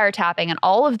warrantless wiretapping and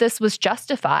all of this was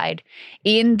justified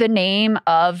in the name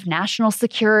of national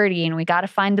security. And we got to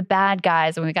find the bad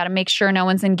guys, and we got to make sure no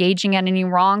one's engaging in any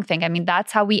wrong thing. I mean,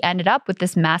 that's how we ended up with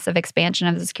this massive expansion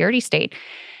of the security state.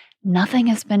 Nothing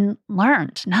has been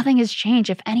learned. Nothing has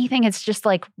changed. If anything, it's just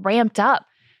like ramped up.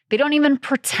 They don't even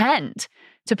pretend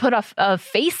to put a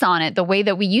face on it the way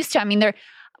that we used to. I mean,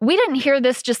 we didn't hear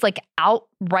this just like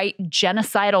outright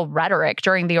genocidal rhetoric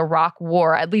during the Iraq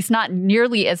War, at least not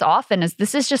nearly as often as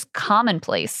this is just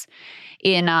commonplace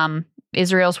in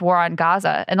Israel's war on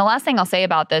Gaza. And the last thing I'll say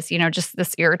about this, just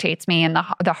this irritates me, and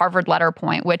the Harvard letter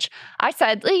point, which I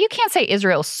said, you can't say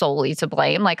Israel's solely to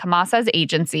blame. Like, Hamas has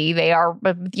agency. They are,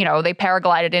 they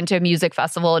paraglided into a music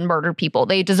festival and murdered people.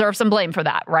 They deserve some blame for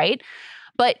that, right?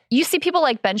 But you see people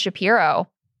like Ben Shapiro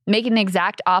making the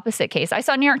exact opposite case. I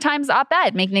saw New York Times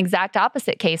op-ed making the exact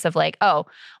opposite case of like, oh,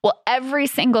 well, every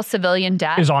single civilian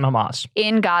death is on Hamas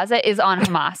in Gaza is on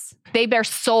Hamas. They bear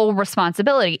sole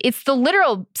responsibility. It's the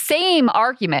literal same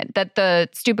argument that the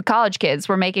stupid college kids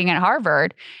were making at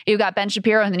Harvard. You've got Ben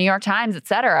Shapiro in the New York Times, et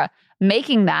cetera,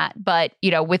 making that, but,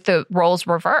 with the roles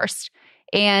reversed.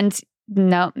 And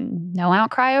no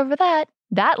outcry over that.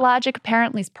 That logic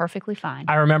apparently is perfectly fine.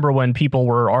 I remember when people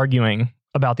were arguing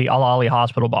about the Al-Ali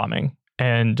hospital bombing,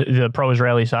 and the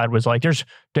pro-Israeli side was like,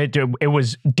 it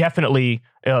was definitely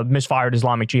a misfired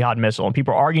Islamic Jihad missile, and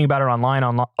people are arguing about it online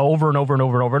over and over and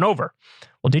over and over and over.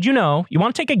 Well, did you know? You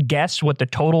want to take a guess what the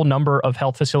total number of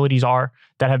health facilities are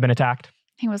that have been attacked?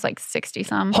 He was like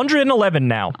 60-some. 111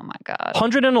 now. Oh, my God.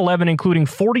 111, including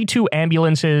 42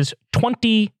 ambulances,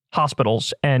 20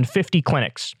 hospitals, and 50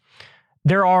 clinics.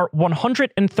 There are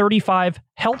 135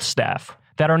 health staff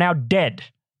that are now dead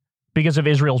because of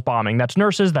Israel's bombing. That's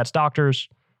nurses, that's doctors.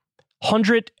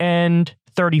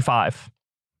 135.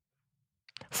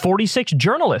 46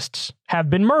 journalists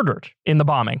have been murdered in the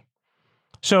bombing.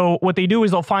 So what they do is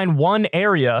they'll find one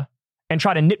area and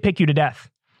try to nitpick you to death.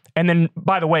 And then,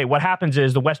 by the way, what happens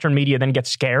is the Western media then gets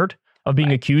scared of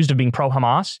being accused of being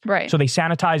pro-Hamas. Right. So they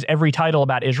sanitize every title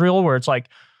about Israel where it's like,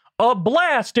 a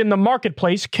blast in the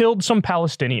marketplace killed some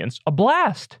Palestinians. A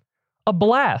blast. A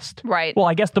blast. Right. Well,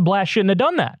 I guess the blast shouldn't have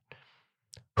done that.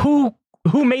 Who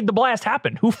made the blast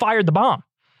happen? Who fired the bomb?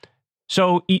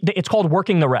 So it's called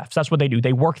working the refs. That's what they do.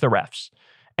 They work the refs.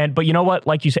 But you know what?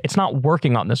 Like you said, it's not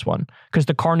working on this one because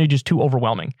the carnage is too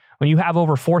overwhelming. When you have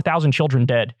over 4,000 children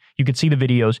dead, you could see the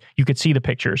videos, you could see the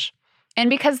pictures.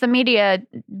 And because the media,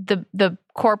 the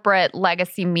corporate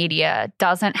legacy media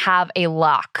doesn't have a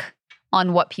lock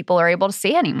on what people are able to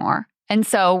see anymore. And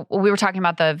so we were talking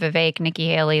about the Vivek, Nikki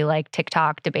Haley, like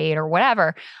TikTok debate or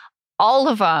whatever. All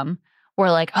of them were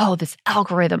like, oh, this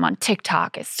algorithm on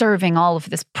TikTok is serving all of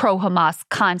this pro-Hamas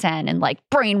content and like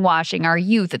brainwashing our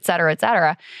youth, et cetera, et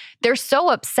cetera. They're so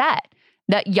upset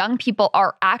that young people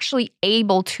are actually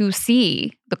able to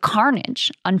see the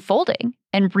carnage unfolding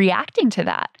and reacting to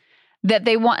that. That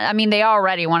they want, I mean, they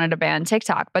already wanted to ban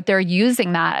TikTok, but they're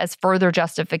using that as further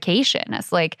justification.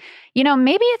 It's like, you know,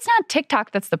 maybe it's not TikTok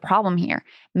that's the problem here.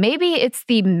 Maybe it's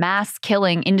the mass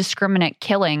killing, indiscriminate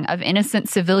killing of innocent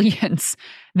civilians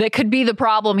that could be the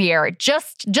problem here.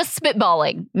 Just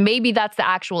spitballing. Maybe that's the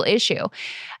actual issue.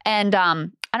 And I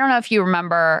don't know if you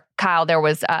remember, Kyle, there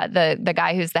was the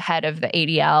guy who's the head of the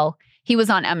ADL. He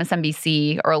was on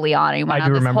MSNBC early on. He went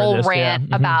on this whole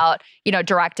rant about, you know,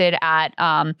 directed at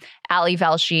Ali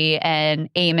Velshi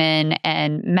and Ayman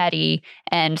and Mehdi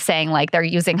and saying like they're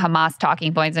using Hamas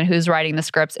talking points and who's writing the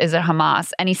scripts, is it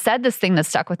Hamas? And he said this thing that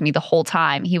stuck with me the whole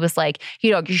time. He was like,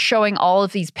 you know, you're showing all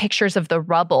of these pictures of the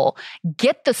rubble.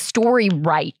 Get the story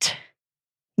right.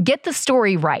 Get the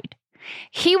story right.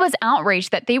 He was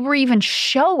outraged that they were even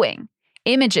showing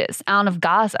images out of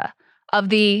Gaza of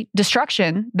the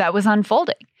destruction that was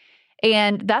unfolding.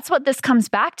 And that's what this comes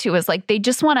back to is like they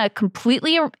just want to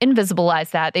completely invisibilize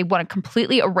that. They want to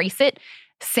completely erase it,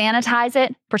 sanitize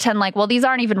it, pretend like, well, these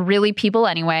aren't even really people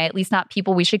anyway, at least not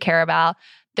people we should care about.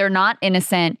 They're not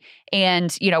innocent.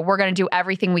 And, you know, we're going to do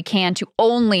everything we can to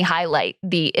only highlight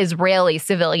the Israeli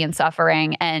civilian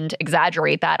suffering and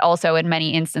exaggerate that also in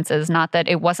many instances, not that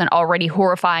it wasn't already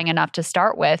horrifying enough to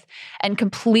start with, and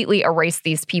completely erase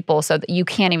these people so that you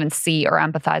can't even see or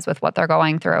empathize with what they're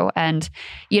going through. And,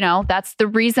 you know, that's the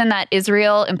reason that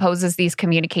Israel imposes these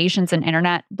communications and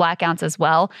internet blackouts as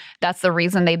well. That's the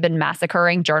reason they've been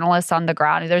massacring journalists on the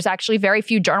ground. There's actually very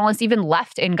few journalists even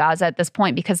left in Gaza at this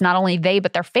point because not only they,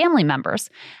 but their family members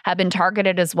have been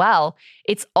targeted as well.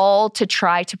 It's all to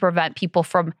try to prevent people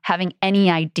from having any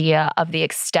idea of the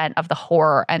extent of the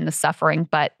horror and the suffering,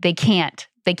 but they can't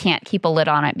keep a lid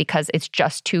on it because it's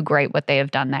just too great what they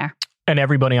have done there. And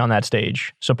everybody on that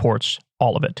stage supports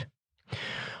all of it.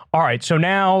 All right, so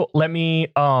now let me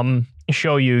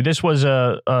show you. This was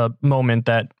a moment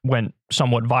that went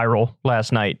somewhat viral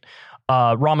last night.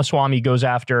 Ramaswamy goes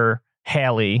after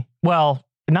Haley. Well,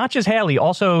 not just Haley,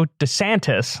 also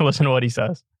DeSantis. Listen to what he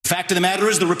says. Fact of the matter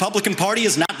is the Republican Party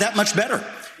is not that much better.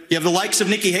 You have the likes of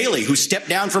Nikki Haley, who stepped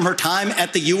down from her time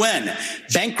at the UN.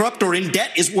 Bankrupt or in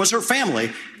debt was her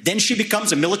family. Then she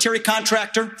becomes a military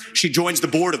contractor. She joins the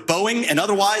board of Boeing and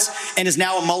otherwise, and is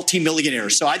now a multimillionaire.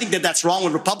 So I think that that's wrong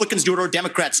when Republicans do it or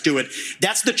Democrats do it.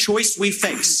 That's the choice we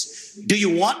face. Do you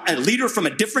want a leader from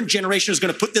a different generation who's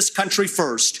going to put this country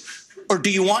first? Or do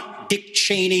you want Dick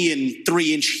Cheney in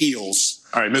 3-inch heels?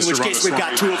 All right, Mr. In which case, we've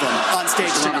got two of them on stage.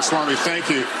 Mr. Ramaswamy, thank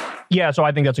you. Yeah, so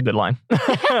I think that's a good line.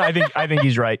 I think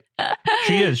he's right.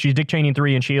 She is. She's Dick Cheney in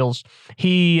 3-inch heels.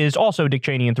 He is also Dick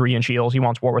Cheney in 3-inch heels. He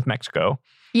wants war with Mexico.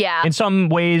 Yeah. In some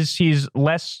ways, he's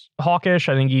less hawkish.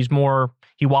 I think he's more,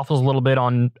 he waffles a little bit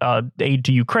on aid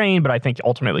to Ukraine, but I think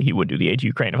ultimately he would do the aid to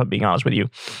Ukraine, if I'm being honest with you.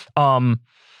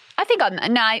 I think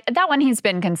that one he's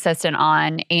been consistent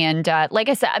on. And like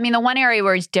I said, I mean, the one area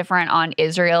where he's different on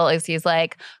Israel is he's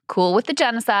like, cool with the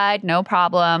genocide, no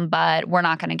problem, but we're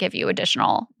not going to give you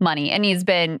additional money. And he's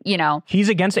been, you know. He's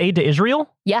against aid to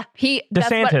Israel? Yeah,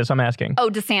 DeSantis, I'm asking. Oh,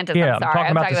 DeSantis. Yeah, I'm sorry.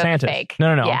 I'm talking about DeSantis. Fake.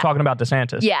 No. Yeah. I'm talking about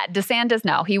DeSantis. Yeah, DeSantis.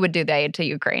 No, he would do the aid to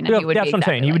Ukraine, and he would. That's what I'm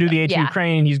saying. He would do the aid to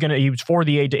Ukraine. He was for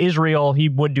the aid to Israel. He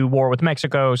would do war with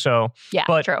Mexico. So yeah,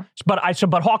 true. But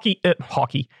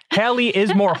hockey. Haley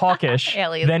is more hawkish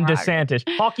than DeSantis.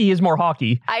 Hockey is more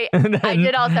hockey. I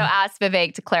did also ask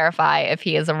Vivek to clarify if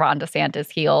he is a Ron DeSantis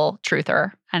heel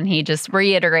truther, and he just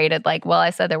reiterated well,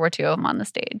 I said there were two of them on the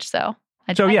stage, so.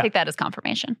 I take that as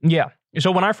confirmation. Yeah.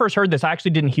 So when I first heard this, I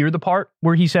actually didn't hear the part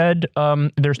where he said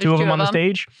there's two of them on the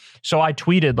stage. So I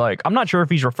tweeted I'm not sure if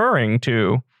he's referring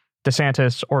to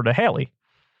DeSantis or to Haley.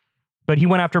 But he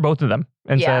went after both of them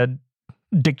and said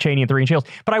Dick Cheney and 3 inch heels.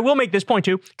 But I will make this point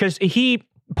too, because he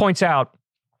points out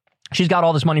she's got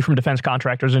all this money from defense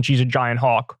contractors and she's a giant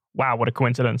hawk. Wow, what a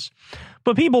coincidence.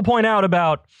 But people point out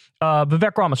about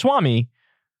Vivek Ramaswamy,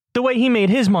 the way he made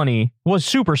his money was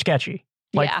super sketchy.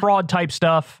 Fraud type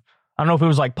stuff. I don't know if it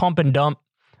was pump and dump.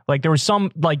 There was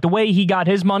some, the way he got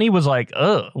his money was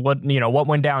what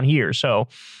went down here. So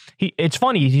it's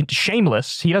funny. He's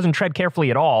shameless. He doesn't tread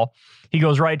carefully at all. He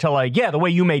goes right to the way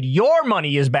you made your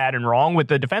money is bad and wrong with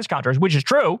the defense contractors, which is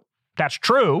true. That's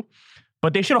true.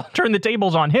 But they should all turn the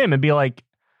tables on him and be like,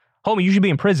 homie, you should be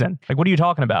in prison. What are you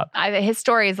talking about? His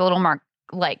story is a little more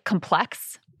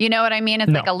complex. You know what I mean?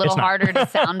 It's a little harder to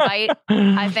soundbite,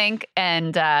 I think.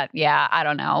 And I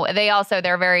don't know.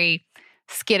 They're very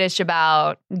skittish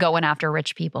about going after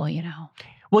rich people,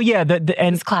 Well, yeah,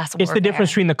 and class it's the difference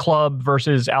between the club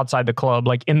versus outside the club.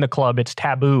 In the club, it's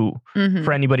taboo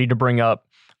for anybody to bring up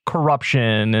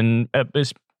corruption and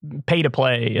pay to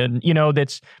play, and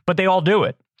but they all do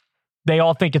it. They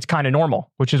all think it's kind of normal,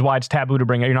 which is why it's taboo to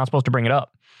bring it. You're not supposed to bring it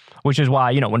up, which is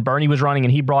why when Bernie was running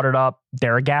and he brought it up,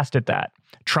 they're aghast at that.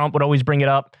 Trump would always bring it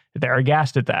up. They're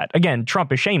aghast at that. Again,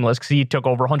 Trump is shameless because he took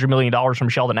over $100 million from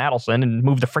Sheldon Adelson and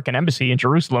moved the frickin' embassy in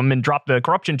Jerusalem and dropped the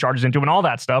corruption charges into him and all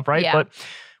that stuff, right? Yeah. But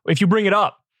if you bring it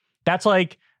up, that's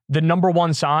the number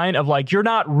one sign of you're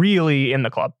not really in the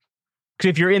club. Because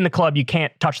if you're in the club, you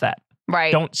can't touch that.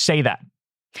 Right. Don't say that.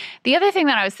 The other thing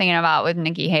that I was thinking about with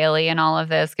Nikki Haley and all of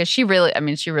this, because she really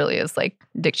is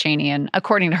Dick Cheney, and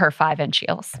according to her, 5 inch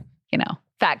heels,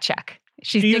 fact check.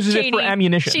 She uses it for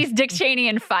ammunition. She's Dick Cheney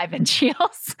in 5 inch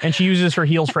heels. And she uses her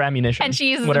heels for ammunition. And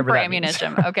she uses them for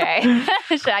ammunition. Okay.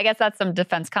 I guess that's some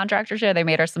defense contractor shit. They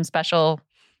made her some special,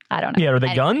 I don't know. Yeah, are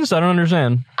they guns? I don't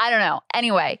understand. I don't know.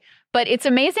 Anyway, but it's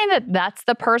amazing that that's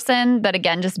the person that,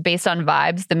 again, just based on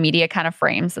vibes, the media kind of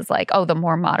frames as the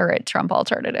more moderate Trump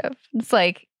alternative. It's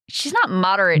she's not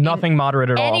moderate. Nothing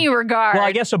moderate at all. Any regard. Well,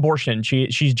 I guess abortion.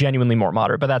 She's genuinely more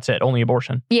moderate, but that's it. Only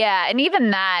abortion. Yeah. And even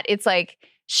that, it's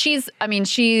she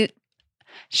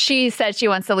said she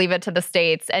wants to leave it to the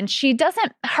states, and she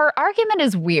doesn't, her argument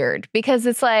is weird because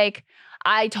it's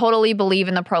I totally believe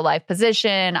in the pro-life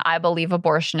position. I believe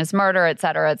abortion is murder, et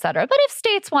cetera, et cetera. But if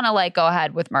states want to go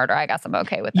ahead with murder, I guess I'm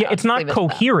okay with that. Yeah, it's not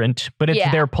coherent, but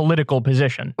it's their political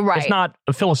position. Right. It's not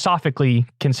philosophically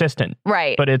consistent.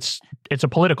 Right. But it's a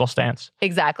political stance.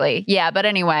 Exactly. Yeah. But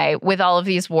anyway, with all of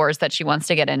these wars that she wants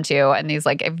to get into and these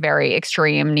very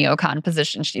extreme neocon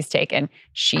positions she's taken,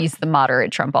 she's the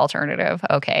moderate Trump alternative.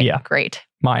 Okay. Yeah. Great.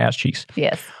 My ass cheeks.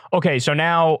 Yes. Okay. So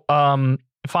now,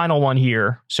 final one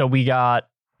here. So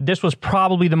this was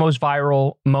probably the most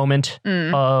viral moment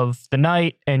of the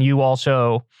night. And you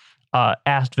also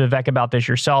asked Vivek about this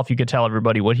yourself. You could tell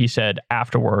everybody what he said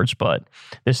afterwards, but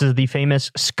this is the famous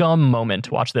scum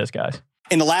moment. Watch this, guys.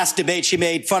 In the last debate, she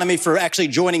made fun of me for actually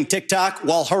joining TikTok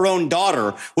while her own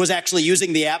daughter was actually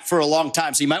using the app for a long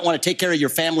time. So you might want to take care of your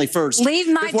family first. Leave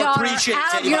my daughter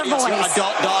out of your voice. Your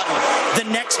adult daughter. The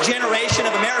next generation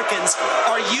of Americans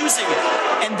are using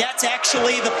it. And that's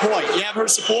actually the point. You have her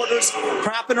supporters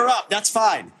propping her up. That's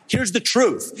fine. Here's the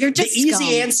truth. You're just the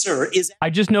easy answer is... I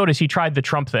just noticed he tried the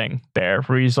Trump thing there,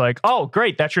 where he's like, oh,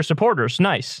 great, that's your supporters.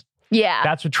 Nice. Yeah.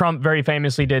 That's what Trump very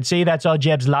famously did. See, that's all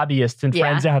Jeb's lobbyists and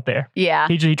friends out there. Yeah.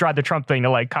 He tried the Trump thing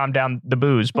to calm down the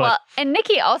booze. But and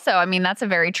Nikki also, that's a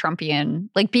very Trumpian,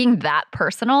 being that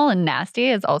personal and nasty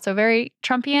is also very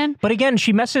Trumpian. But again,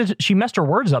 she messed her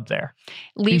words up there.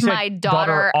 Leave my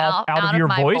daughter out of your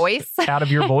my voice. Out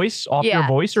of your voice, off your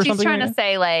voice or something. She's trying to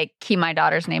say keep my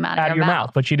daughter's name out of your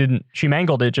mouth. But she didn't. She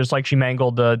mangled it just like she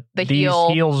mangled these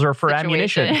heels are for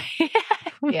situation. Ammunition.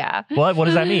 Yeah. What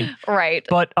does that mean? Right.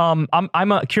 But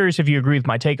I'm curious if you agree with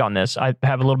my take on this. I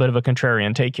have a little bit of a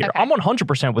contrarian take here. Okay. I'm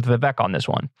 100% with Vivek on this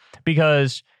one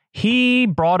because he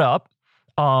brought up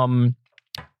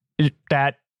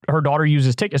that her daughter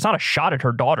uses TikTok. It's not a shot at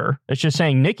her daughter. It's just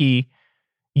saying, Nikki,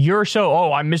 you're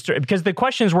I'm Mr. Because the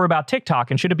questions were about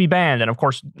TikTok and should it be banned? And of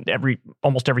course,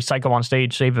 almost every psycho on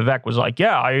stage, save Vivek, was like,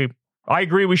 yeah, I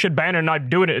agree we should ban it, and I'm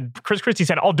doing it. Chris Christie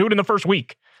said, I'll do it in the first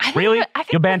week. Really? I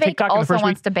think You'll ban Vivek TikTok in the first week? also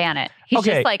wants to ban it. He's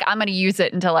just like, I'm going to use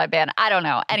it until I ban it. I don't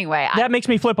know. Anyway. That makes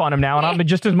me flip on him now, and I'm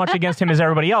just as much against him as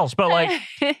everybody else.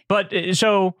 But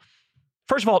so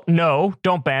first of all, no,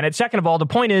 don't ban it. Second of all, the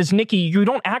point is, Nikki, you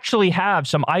don't actually have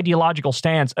some ideological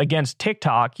stance against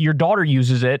TikTok. Your daughter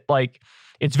uses it.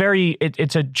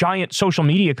 It's a giant social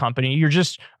media company. You're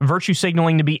just virtue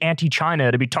signaling to be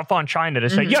anti-China, to be tough on China, to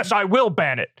say, yes, I will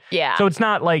ban it. Yeah. So it's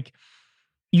not like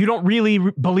you don't really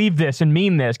believe this and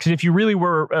mean this. Because if you really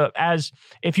were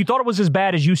if you thought it was as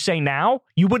bad as you say now,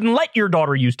 you wouldn't let your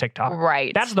daughter use TikTok.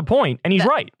 Right. That's the point. And he's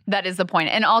right. That is the point.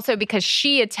 And also because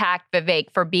she attacked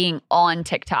Vivek for being on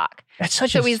TikTok.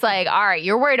 So he's like, all right,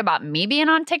 you're worried about me being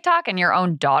on TikTok and your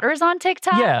own daughter's on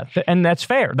TikTok? Yeah, and that's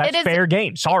fair. That's fair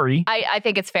game. Sorry. I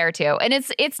think it's fair too. And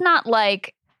it's not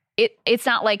like it's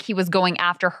not like he was going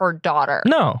after her daughter.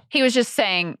 No. He was just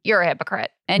saying, you're a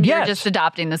hypocrite. And you're just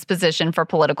adopting this position for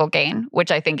political gain,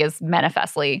 which I think is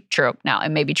manifestly true. Now, it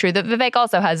may be true that Vivek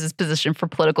also has his position for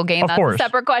political gain. That's a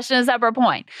separate question, a separate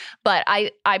point. But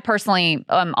I personally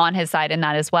am on his side in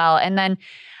that as well. And then,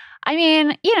 I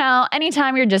mean,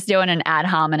 anytime you're just doing an ad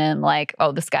hominem like,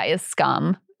 oh, this guy is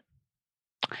scum,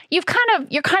 you're kind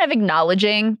of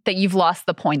acknowledging that you've lost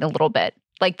the point a little bit.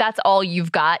 Like, that's all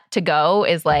you've got to go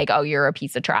is like, oh, you're a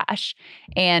piece of trash.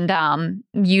 And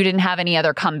you didn't have any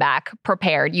other comeback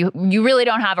prepared. You really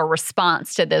don't have a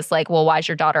response to this, like, well, why is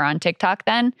your daughter on TikTok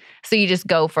then? So you just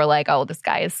go for like, oh, this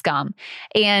guy is scum.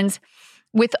 And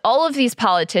with all of these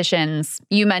politicians,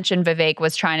 you mentioned Vivek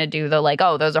was trying to do the like,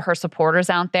 oh, those are her supporters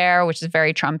out there, which is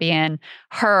very Trumpian.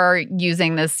 Her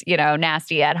using this,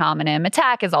 nasty ad hominem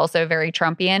attack is also very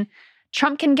Trumpian.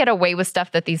 Trump can get away with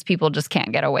stuff that these people just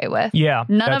can't get away with. Yeah,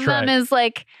 none of them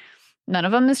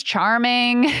is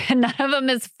charming. None of them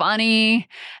is funny.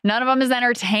 None of them is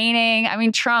entertaining. I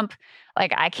mean, Trump,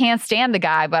 like, I can't stand the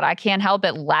guy, but I can't help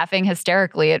it laughing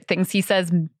hysterically at things he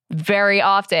says very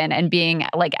often and being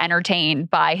like entertained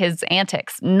by his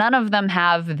antics. None of them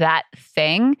have that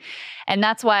thing. And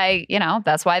that's why,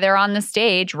 they're on the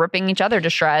stage ripping each other to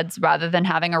shreds rather than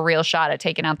having a real shot at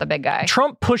taking out the big guy.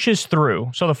 Trump pushes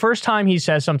through. So the first time he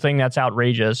says something that's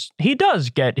outrageous, he does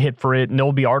get hit for it, and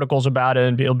there'll be articles about it,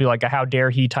 and it'll be like a how dare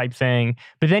he type thing.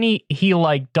 But then he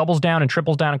like doubles down and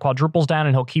triples down and quadruples down,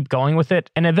 and he'll keep going with it.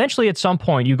 And eventually at some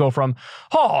point you go from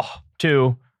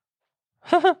to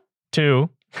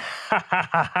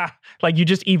like you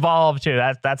just evolve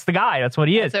to that's the guy. That's what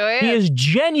he is. He is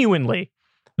genuinely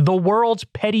the world's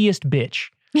pettiest bitch.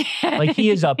 Like, he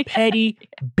is a petty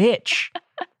bitch.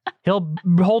 He'll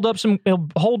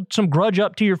hold some grudge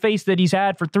up to your face that he's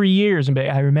had for 3 years and be,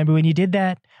 I remember when you did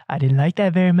that. I didn't like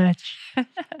that very much.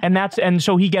 and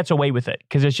so he gets away with it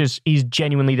because he's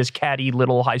genuinely this catty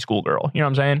little high school girl. You know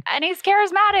what I'm saying? And he's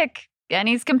charismatic. And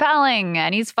he's compelling,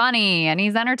 and he's funny, and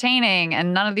he's entertaining,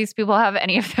 and none of these people have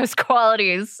any of those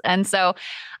qualities. And so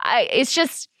it's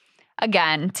just,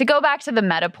 again, to go back to the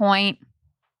meta point,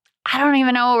 I don't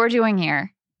even know what we're doing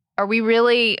here. Are we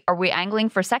angling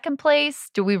for second place?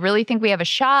 Do we really think we have a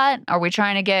shot? Are we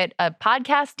trying to get a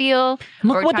podcast deal?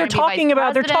 Look what they're talking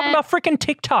about. They're talking about freaking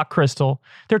TikTok, Krystal.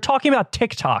 They're talking about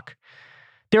TikTok.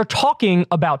 They're talking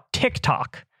about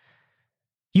TikTok.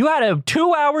 You had a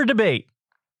 2-hour debate.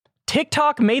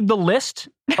 TikTok made the list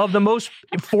of the most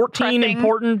 14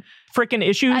 important freaking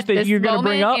issues that you're going to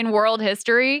bring up in world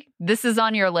history. This is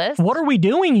on your list. What are we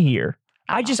doing here?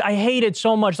 I hate it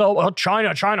so much. Oh, well,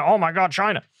 China. Oh my God,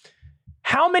 China.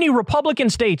 How many Republican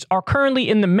states are currently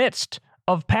in the midst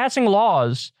of passing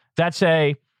laws that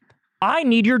say, I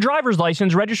need your driver's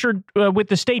license registered with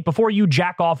the state before you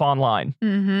jack off online?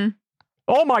 Mm-hmm.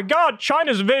 Oh my God,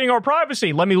 China's invading our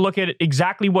privacy. Let me look at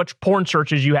exactly what porn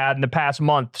searches you had in the past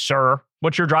month, sir.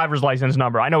 What's your driver's license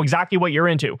number? I know exactly what you're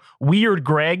into. Weird,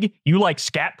 Greg. You like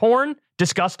scat porn?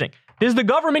 Disgusting. The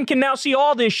government can now see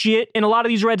all this shit in a lot of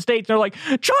these red states. They're like,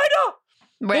 China!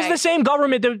 Right. This is the same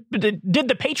government that did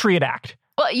the Patriot Act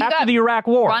after the Iraq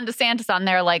War. Ron DeSantis on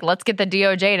there like, let's get the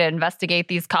DOJ to investigate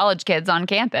these college kids on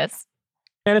campus.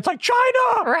 And it's like,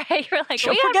 China! Right? You're like,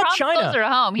 we forget have China. Closer to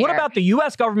home here. What about the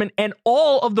U.S. government and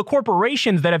all of the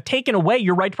corporations that have taken away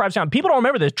your right to privacy? People don't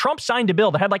remember this. Trump signed a bill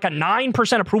that had like a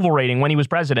 9% approval rating when he was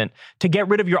president to get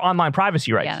rid of your online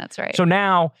privacy rights. Yeah, that's right. So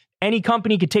now any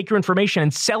company could take your information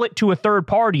and sell it to a third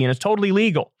party, and it's totally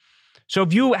legal. So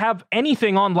if you have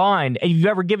anything online, if you've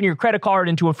ever given your credit card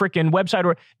into a freaking website,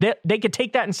 or they could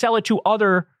take that and sell it to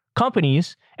other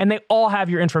companies, and they all have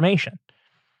your information.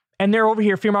 And they're over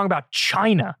here fear-mongering about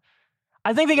China.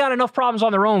 I think they got enough problems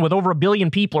on their own with over 1 billion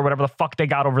people or whatever the fuck they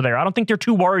got over there. I don't think they're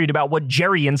too worried about what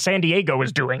Jerry in San Diego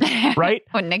is doing, right?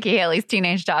 What Nikki Haley's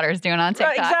teenage daughter is doing on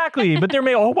TikTok. Exactly. But they're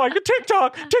oh my God,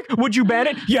 TikTok. Would you ban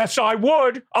it? Yes, I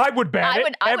would. I would ban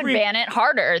it. I would ban it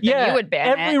harder than you would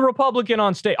ban it. Every Republican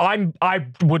on stage. I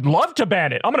would love to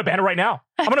ban it. I'm going to ban it right now.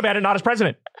 I'm going to ban it not as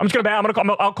president. I'm just going to ban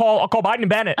it. I'll call Biden and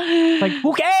ban it. Like,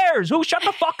 who cares? Shut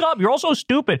the fuck up. You're all so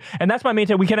stupid. And that's my main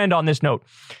takeaway. We can end on this note.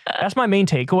 That's my main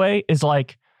takeaway is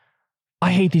like,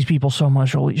 I hate these people so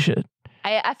much. Holy shit.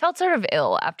 I felt sort of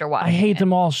ill after watching I hate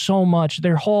them all so much.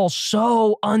 They're all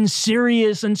so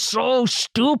unserious and so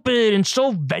stupid and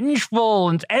so vengeful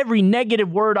and every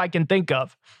negative word I can think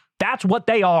of. That's what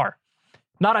they are.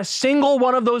 Not a single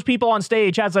one of those people on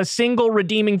stage has a single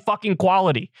redeeming fucking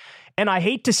quality. And I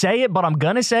hate to say it, but I'm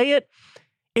going to say it.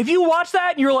 If you watch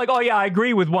that and you're like, oh yeah, I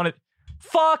agree with one of...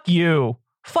 Fuck you.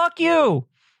 Fuck you.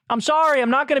 I'm sorry, I'm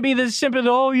not going to be this simple,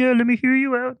 oh yeah, let me hear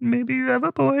you out, maybe you have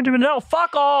a point. No,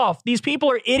 fuck off. These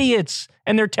people are idiots,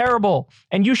 and they're terrible,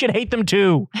 and you should hate them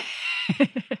too.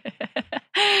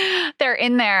 They're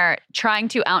in there trying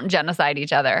to out-genocide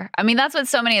each other. I mean, that's what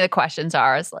so many of the questions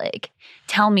are, is like,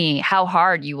 tell me how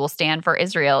hard you will stand for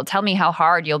Israel. Tell me how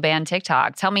hard you'll ban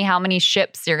TikTok. Tell me how many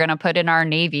ships you're going to put in our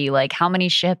Navy, like how many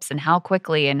ships and how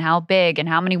quickly and how big and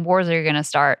how many wars are you going to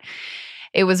start?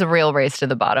 It was a real race to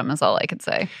the bottom is all I could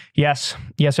say. Yes,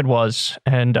 it was.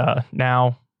 And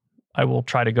now I will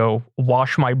try to go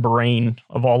wash my brain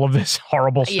of all of this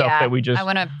horrible stuff that we just I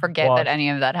want to forget that any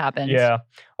of that happened. Yeah.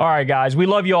 All right, guys. We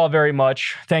love you all very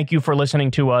much. Thank you for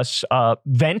listening to us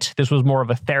vent. This was more of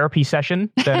a therapy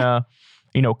session than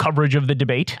coverage of the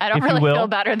debate. I don't really feel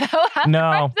better, though.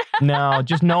 No.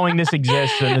 Just knowing this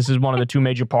exists and this is one of the two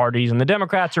major parties and the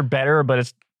Democrats are better,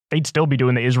 but they'd still be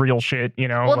doing the Israel shit,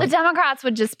 Well, the Democrats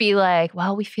would just be like,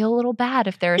 well, we feel a little bad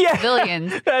if there are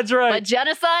civilians. That's right. But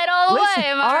genocide all the way,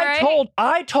 am I right?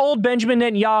 I told Benjamin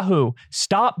Netanyahu,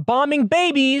 stop bombing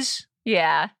babies.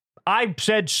 Yeah. I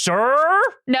said, sir?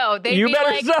 No, they'd be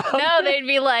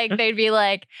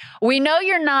like, we know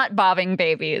you're not bombing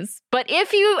babies, but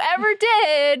if you ever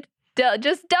did,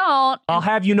 just don't. I'll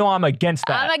have you know I'm against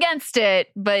that. I'm against it,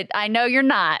 but I know you're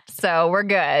not, so we're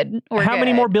good. How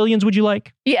many more billions would you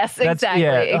like? Yes,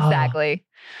 exactly.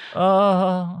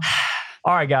 All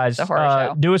right, guys. It's a horror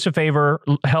show. Do us a favor.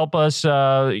 Help us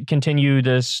continue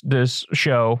this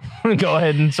show. Go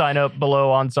ahead and sign up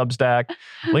below on Substack.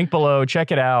 Link below.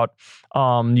 Check it out.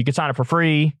 You can sign up for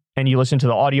free. And you listen to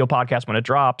the audio podcast when it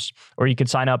drops, or you could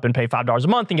sign up and pay $5 a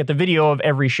month and get the video of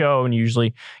every show, and you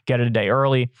usually get it a day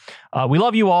early. We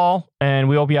love you all, and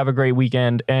we hope you have a great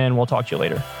weekend, and we'll talk to you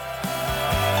later.